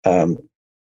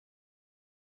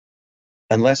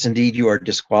 unless indeed you are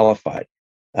disqualified.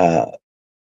 And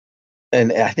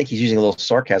I think he's using a little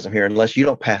sarcasm here, unless you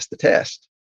don't pass the test.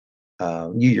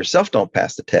 You yourself don't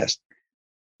pass the test.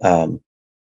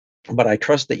 But I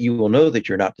trust that you will know that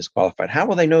you're not disqualified. How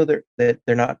will they know that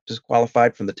they're not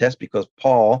disqualified from the test? Because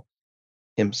Paul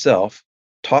himself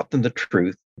taught them the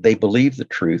truth. They believe the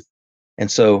truth. And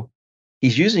so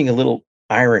he's using a little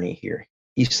irony here.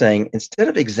 He's saying, instead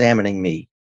of examining me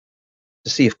to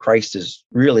see if Christ is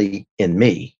really in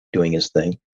me doing his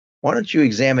thing, why don't you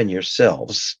examine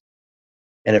yourselves?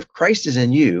 And if Christ is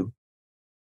in you,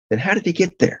 then how did he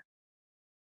get there?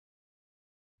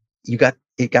 He got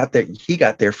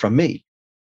there from me.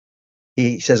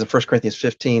 He says in 1 Corinthians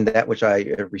 15, that which I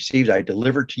received, I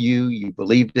delivered to you, you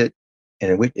believed it,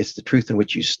 and it's the truth in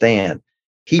which you stand.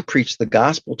 He preached the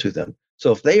gospel to them.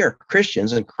 So if they are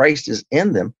Christians and Christ is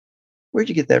in them, where'd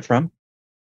you get that from?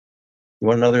 You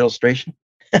want another illustration?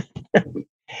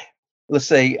 Let's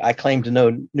say I claim to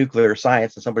know nuclear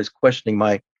science and somebody's questioning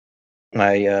my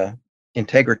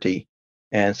integrity.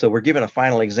 And so we're given a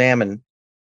final exam in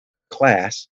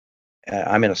class.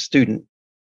 I'm in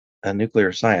a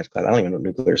nuclear science class. I don't even know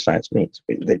what nuclear science means.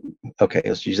 Okay,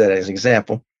 let's use that as an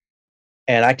example.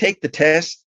 And I take the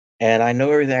test and I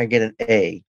know everything. I get an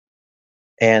A.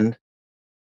 And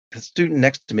the student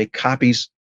next to me copies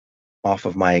off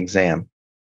of my exam.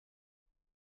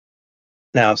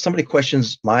 Now, if somebody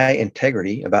questions my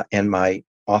integrity and my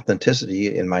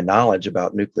authenticity and my knowledge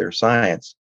about nuclear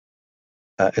science,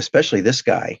 especially this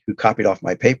guy who copied off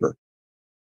my paper,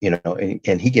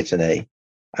 and he gets an A,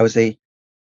 I would say,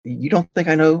 you don't think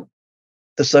I know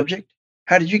the subject?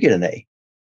 How did you get an A?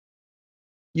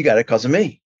 You got it because of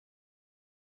me.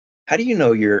 How do you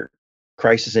know your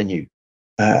Christ is in you?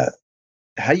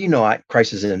 How do you know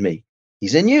Christ is in me?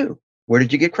 He's in you. Where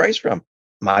did you get Christ from?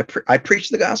 I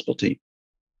preached the gospel to you.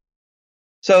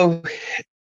 So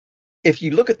if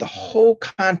you look at the whole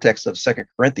context of 2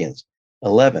 Corinthians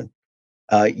 11,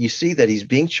 you see that he's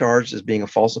being charged as being a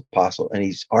false apostle, and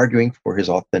he's arguing for his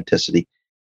authenticity.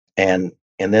 And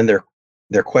then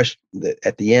their question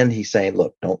at the end, he's saying,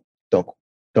 "Look,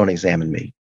 don't examine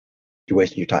me. You're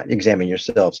wasting your time. Examine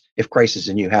yourselves. If Christ is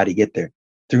in you, how do you get there?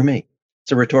 Through me."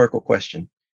 It's a rhetorical question,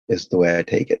 is the way I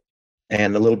take it,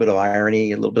 and a little bit of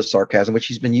irony, a little bit of sarcasm, which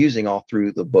he's been using all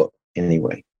through the book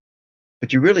anyway.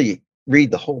 But you really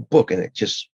read the whole book, and it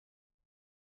just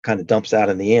kind of dumps out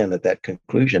in the end at that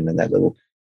conclusion and that little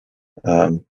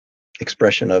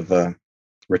expression of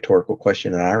rhetorical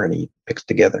question and irony picks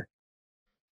together.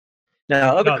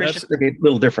 Now, other Christians think a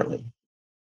little differently.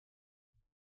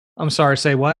 I'm sorry,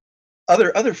 say what?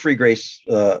 Other free grace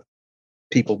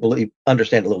people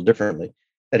understand a little differently.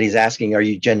 That he's asking, are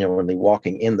you genuinely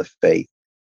walking in the faith?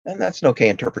 And that's an okay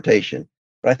interpretation.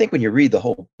 But I think when you read the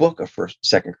whole book of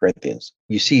 2 Corinthians,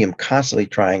 you see him constantly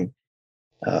trying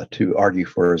to argue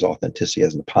for his authenticity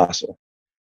as an apostle.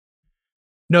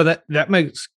 No, that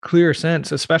makes clear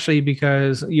sense, especially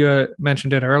because you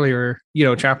mentioned it earlier.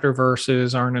 Chapter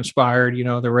verses aren't inspired.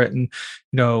 They're written,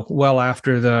 well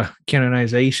after the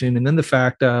canonization, and then the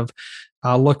fact of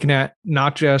looking at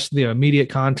not just the immediate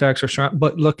context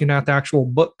but looking at the actual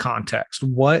book context.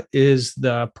 What is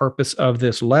the purpose of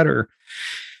this letter?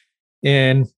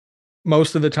 And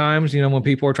most of the times, when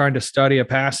people are trying to study a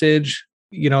passage,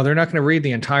 they're not going to read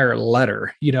the entire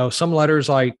letter. Some letters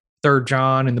like 3rd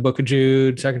John and the book of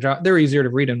Jude, 2nd John, they're easier to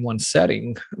read in one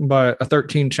setting. But a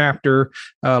 13-chapter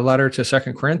letter to 2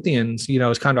 Corinthians,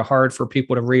 is kind of hard for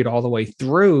people to read all the way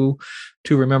through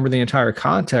to remember the entire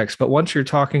context. But once you're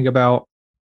talking about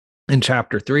in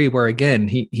chapter 3, where again,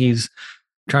 he's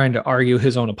trying to argue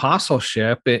his own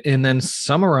apostleship and then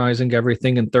summarizing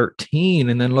everything in 13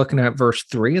 and then looking at verse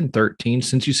 3 and 13,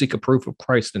 since you seek a proof of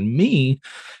Christ in me,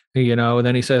 and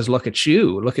then he says, look at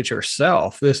you, look at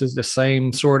yourself. This is the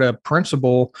same sort of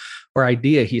principle or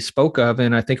idea he spoke of.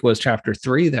 And I think it was chapter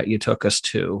 3 that you took us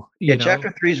to.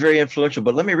 Chapter 3 is very influential,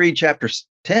 but let me read chapter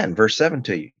 10, verse 7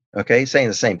 to you. Okay. Saying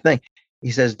the same thing.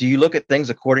 He says, do you look at things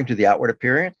according to the outward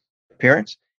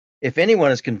appearance? If anyone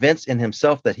is convinced in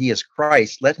himself that he is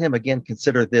Christ, let him again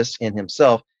consider this in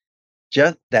himself,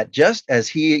 just as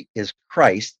he is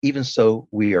Christ, even so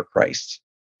we are Christ's.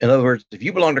 In other words, if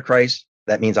you belong to Christ,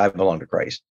 that means I belong to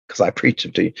Christ because I preach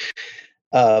him to you.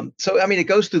 It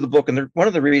goes through the book, and one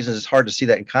of the reasons it's hard to see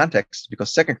that in context is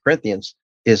because 2 Corinthians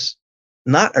is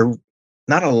not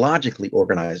a logically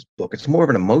organized book. It's more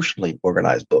of an emotionally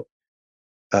organized book.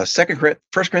 1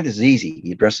 Corinthians is easy.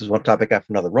 He addresses one topic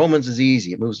after another. Romans is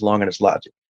easy. It moves along in its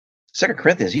logic. 2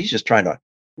 Corinthians, he's just trying to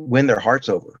win their hearts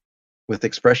over with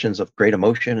expressions of great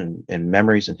emotion and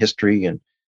memories and history and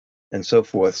so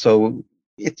forth. So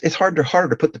it's harder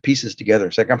to put the pieces together.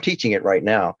 It's like I'm teaching it right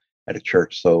now at a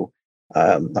church. So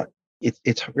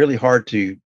it's really hard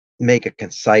to make a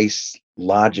concise,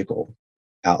 logical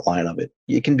outline of it.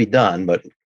 It can be done, but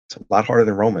it's a lot harder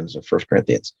than Romans or 1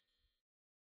 Corinthians.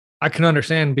 I can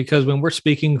understand, because when we're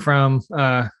speaking from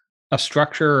a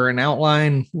structure or an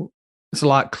outline, it's a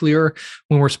lot clearer.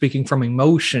 When we're speaking from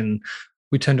emotion,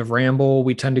 we tend to ramble.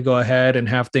 We tend to go ahead and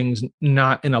have things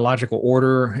not in a logical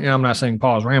order. And I'm not saying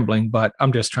Paul's rambling, but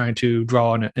I'm just trying to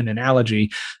draw an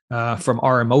analogy from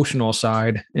our emotional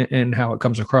side and how it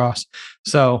comes across.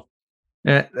 So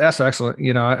that's excellent.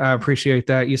 I appreciate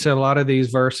that. You said a lot of these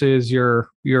verses,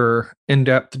 your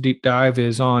in-depth deep dive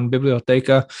is on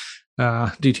Bibliotheca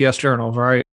DTS journals,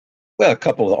 right? Well, a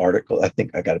couple of the articles. I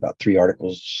think I got about 3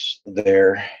 articles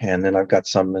there, and then I've got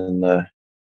some in the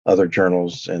other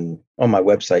journals, and on my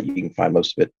website you can find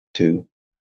most of it too.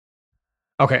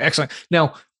 Okay, excellent.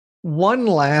 Now, one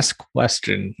last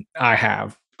question I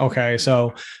have. Okay,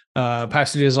 so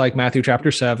passages like Matthew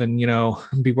chapter 7,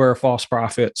 beware of false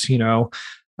prophets,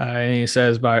 and he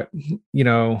says, a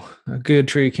good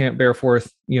tree can't bear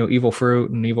forth, evil fruit,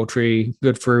 and evil tree,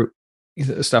 good fruit,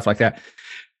 stuff like that.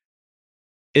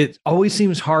 It always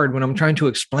seems hard when I'm trying to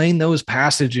explain those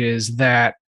passages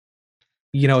that,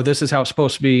 this is how it's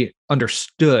supposed to be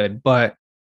understood, but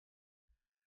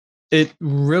it's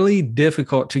really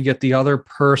difficult to get the other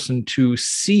person to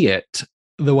see it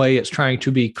the way it's trying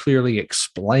to be clearly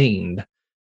explained.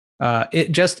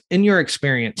 It just, in your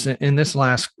experience, in this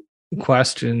last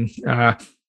question,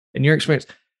 in your experience,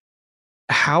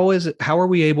 how are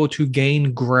we able to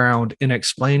gain ground in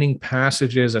explaining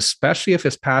passages, especially if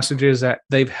it's passages that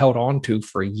they've held on to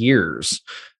for years?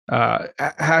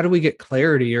 How do we get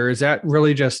clarity, or is that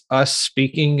really just us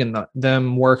speaking and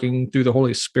them working through the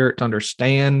Holy Spirit to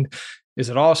understand? Is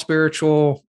it all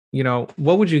spiritual?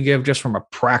 What would you give just from a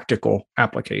practical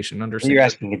application? You're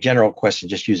asking a general question,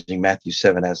 just using Matthew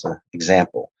 7 as an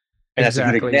example. And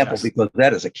exactly, that's a good example, yes, because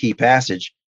that is a key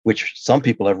passage, which some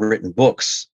people have written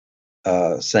books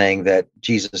saying that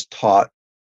Jesus taught.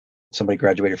 Somebody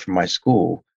graduated from my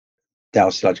school,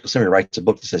 Dallas Theological Seminary, writes a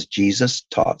book that says Jesus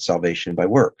taught salvation by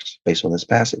works based on this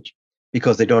passage,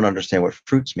 because they don't understand what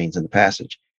fruits means in the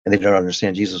passage, and they don't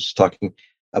understand Jesus was talking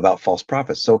about false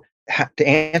prophets. So to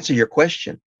answer your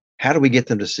question, how do we get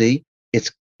them to see?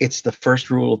 It's the first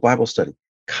rule of Bible study: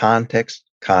 context,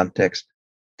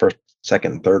 first,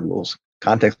 second, and third rules.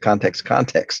 Context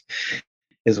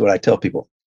is what I tell people.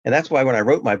 And that's why when I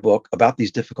wrote my book about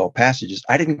these difficult passages,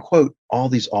 I didn't quote all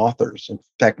these authors. In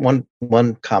fact,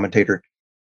 one commentator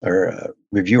or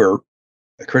reviewer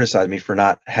criticized me for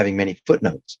not having many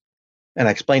footnotes. And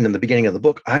I explained in the beginning of the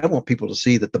book, I want people to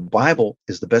see that the Bible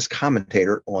is the best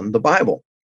commentator on the Bible.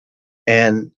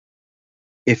 And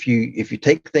if you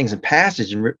take things in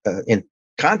passage and in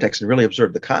context and really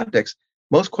observe the context,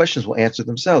 most questions will answer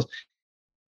themselves.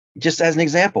 Just as an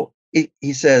example,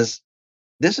 he says,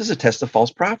 this is a test of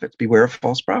false prophets. Beware of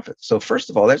false prophets. So first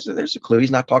of all, there's a clue.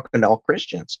 He's not talking to all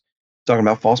Christians. He's talking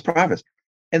about false prophets.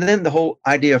 And then the whole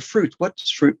idea of fruit. What does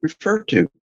fruit refer to?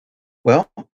 Well,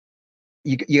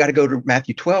 you got to go to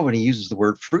Matthew 12 when he uses the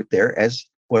word fruit there as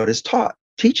what is taught,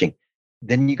 teaching.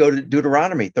 Then you go to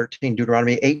Deuteronomy 13,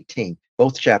 Deuteronomy 18.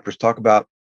 Both chapters talk about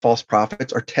false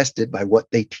prophets are tested by what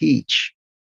they teach.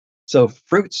 So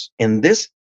fruits in this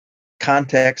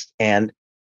context and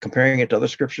comparing it to other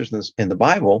scriptures in the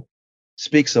Bible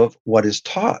speaks of what is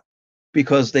taught,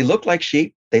 because they look like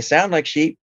sheep, they sound like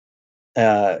sheep,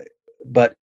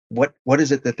 but what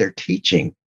is it that they're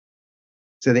teaching?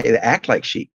 So they act like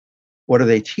sheep. What are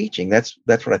they teaching? That's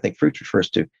what I think fruit refers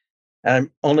to. And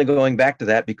I'm only going back to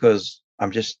that because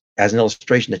I'm just as an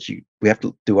illustration that we have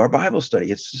to do our Bible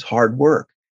study. It's just hard work.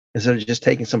 Instead of just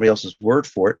taking somebody else's word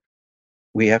for it,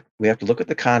 we have to look at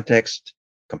the context,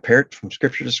 compare it from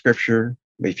scripture to scripture.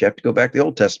 If you have to go back to the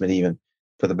Old Testament, even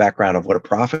for the background of what a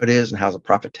prophet is and how's a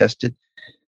prophet tested.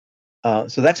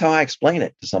 So that's how I explain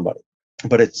it to somebody.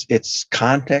 But it's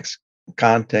context,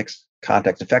 context,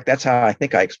 context. In fact, that's how I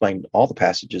think I explained all the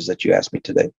passages that you asked me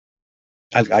today.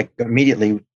 I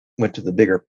immediately went to the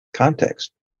bigger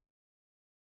context.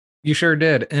 You sure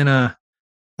did. And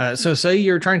so say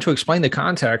you're trying to explain the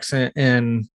context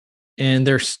and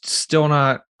they're still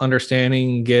not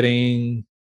understanding, getting,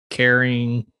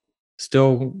 caring,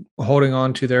 still holding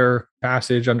on to their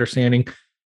passage, understanding,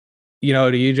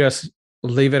 do you just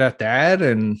leave it at that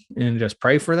and just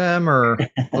pray for them, or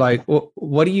like,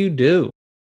 what do you do?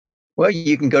 Well,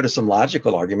 you can go to some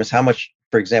logical arguments.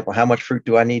 For example, how much fruit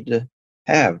do I need to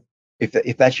have?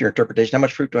 If that's your interpretation, how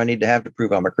much fruit do I need to have to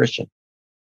prove I'm a Christian?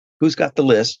 Who's got the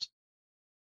list?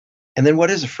 And then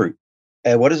what is a fruit?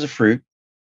 What is a fruit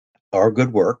or a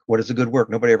good work? What is a good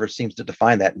work? Nobody ever seems to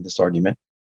define that in this argument.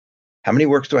 How many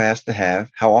works do I have to have?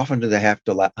 How often do they have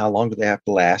to? How long do they have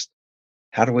to last?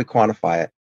 How do we quantify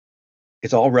it?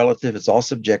 It's all relative. It's all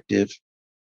subjective.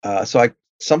 So I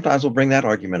sometimes will bring that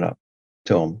argument up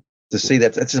to them to see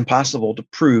that it's impossible to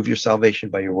prove your salvation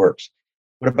by your works.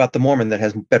 What about the Mormon that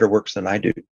has better works than I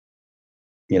do?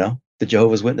 The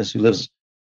Jehovah's Witness who lives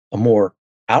a more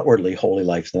outwardly holy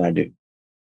life than I do.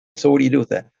 So what do you do with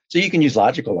that? So you can use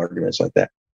logical arguments like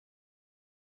that.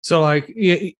 So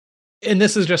and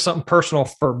this is just something personal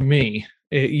for me.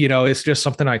 It's just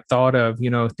something I thought of,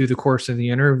 through the course of the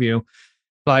interview.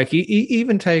 Like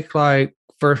even take like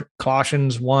for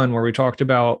Colossians 1, where we talked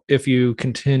about if you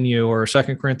continue, or 2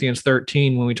 Corinthians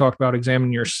 13, when we talked about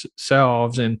examining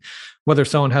yourselves and whether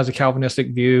someone has a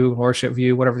Calvinistic view, lordship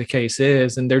view, whatever the case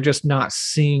is, and they're just not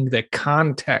seeing the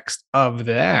context of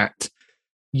that,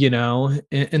 and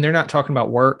they're not talking about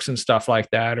works and stuff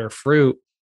like that or fruit,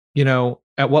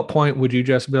 at what point would you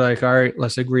just be like, all right,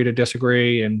 let's agree to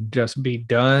disagree and just be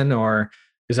done? Or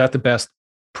is that the best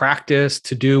practice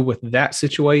to do with that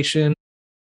situation?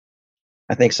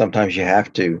 I think sometimes you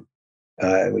have to.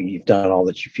 You've done all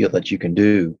that you feel that you can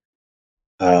do.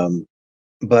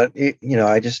 But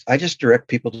I just direct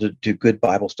people to do good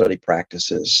Bible study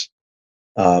practices.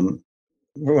 When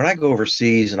I go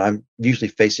overseas, and I'm usually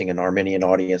facing an Arminian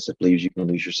audience that believes you can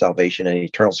lose your salvation and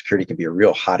eternal security can be a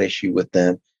real hot issue with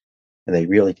them, and they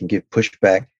really can give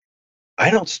pushback. I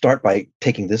don't start by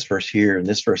taking this verse here and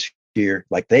this verse here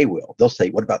like they will. They'll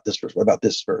say, what about this verse? What about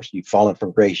this verse? You've fallen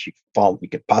from grace. You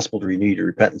get possible to renew your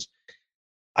repentance.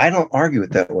 I don't argue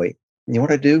it that way. You know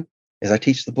what I do is I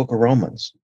teach the book of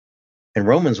Romans. And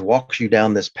Romans walks you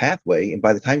down this pathway. And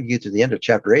by the time you get to the end of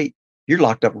chapter 8, you're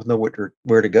locked up with nowhere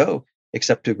where to go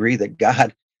except to agree that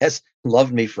God has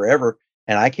loved me forever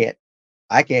and I can't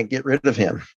get rid of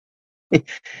him.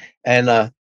 And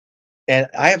I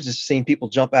have just seen people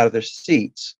jump out of their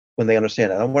seats when they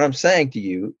understand that. And what I'm saying to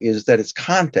you is that it's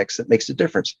context that makes a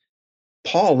difference.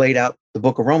 Paul laid out the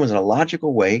book of Romans in a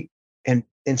logical way and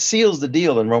seals the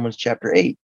deal in Romans chapter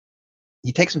 8.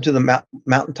 He takes them to the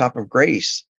mountaintop of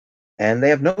grace, and they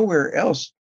have nowhere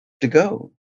else to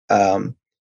go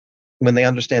when they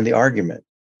understand the argument.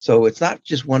 So it's not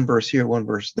just one verse here, one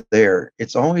verse there.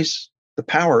 It's always the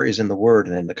power is in the word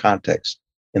and in the context,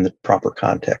 in the proper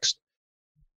context.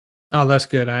 Oh, that's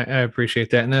good. I appreciate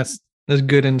that. And that's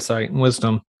good insight and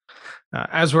wisdom.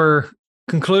 As we're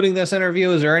concluding this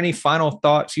interview, is there any final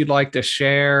thoughts you'd like to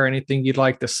share? Anything you'd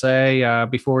like to say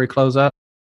before we close up?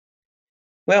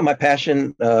 Well, my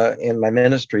passion in my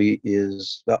ministry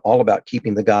is all about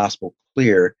keeping the gospel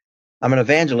clear. I'm an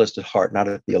evangelist at heart, not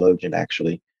a theologian,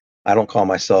 actually. I don't call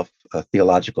myself a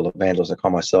theological evangelist. I call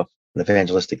myself an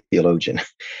evangelistic theologian.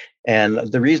 And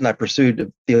the reason I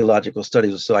pursued theological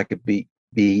studies was so I could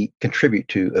contribute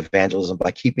to evangelism by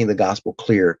keeping the gospel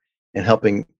clear and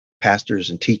helping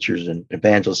pastors and teachers and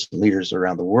evangelists and leaders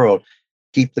around the world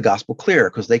keep the gospel clear,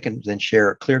 because they can then share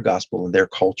a clear gospel in their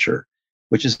culture,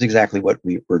 which is exactly what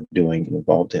we were doing and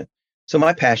involved in. So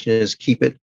my passion is keep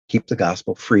the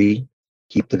gospel free,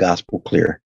 keep the gospel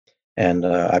clear. And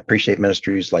I appreciate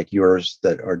ministries like yours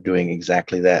that are doing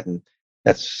exactly that. And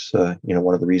that's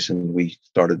one of the reasons we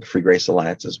started the Free Grace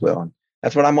Alliance as well. And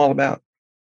that's what I'm all about.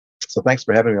 So thanks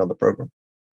for having me on the program.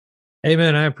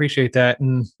 Amen. I appreciate that.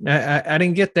 And I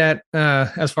didn't get that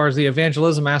as far as the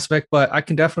evangelism aspect, but I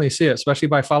can definitely see it, especially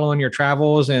by following your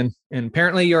travels. And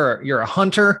apparently you're a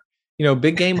hunter.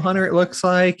 big game hunter, it looks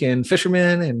like, and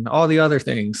fisherman and all the other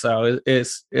things. So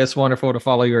it's wonderful to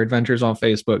follow your adventures on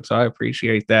Facebook. So I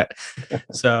appreciate that.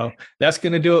 So that's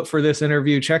going to do it for this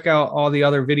interview. Check out all the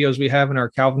other videos we have in our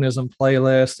Calvinism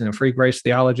playlist and Free Grace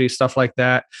Theology, stuff like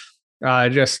that.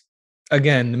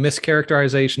 Again, the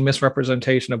mischaracterization,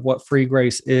 misrepresentation of what free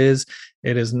grace is.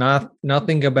 It is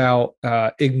nothing about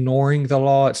ignoring the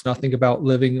law. It's nothing about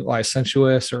living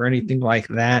licentious or anything like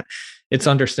that. It's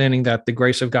understanding that the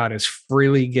grace of God is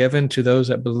freely given to those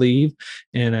that believe.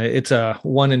 And it's a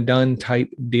one and done type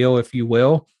deal, if you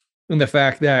will. And the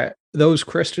fact that those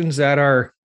Christians that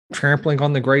are trampling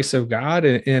on the grace of God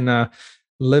and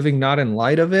living not in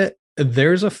light of it,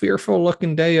 there's a fearful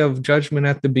looking day of judgment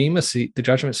at the bema seat, the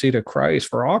judgment seat of Christ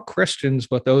for all Christians,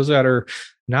 but those that are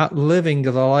not living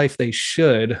the life they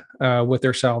should with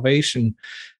their salvation,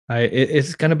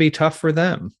 it's going to be tough for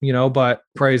them, but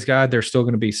praise God, they're still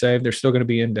going to be saved. They're still going to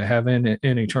be into heaven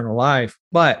and eternal life.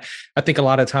 But I think a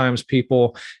lot of times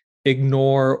people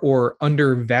ignore or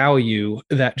undervalue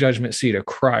that judgment seat of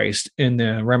Christ and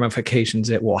the ramifications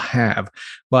it will have.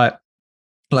 But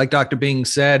like Dr. Bing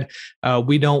said,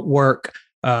 we don't work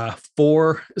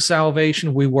for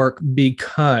salvation. We work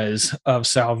because of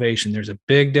salvation. There's a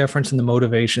big difference in the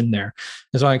motivation there.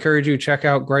 And so I encourage you to check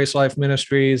out Grace Life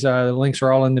Ministries. The links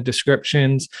are all in the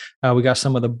descriptions. We got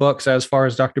some of the books as far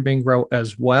as Dr. Bing wrote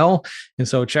as well. And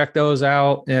so check those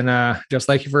out. And just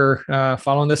thank you for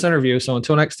following this interview. So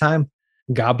until next time,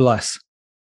 God bless.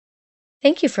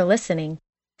 Thank you for listening.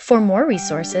 For more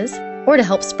resources, or to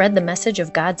help spread the message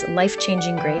of God's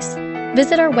life-changing grace,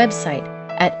 visit our website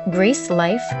at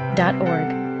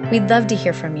gracelife.org. We'd love to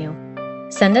hear from you.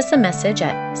 Send us a message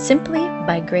at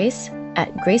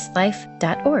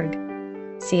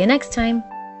simplybygrace@gracelife.org. See you next time.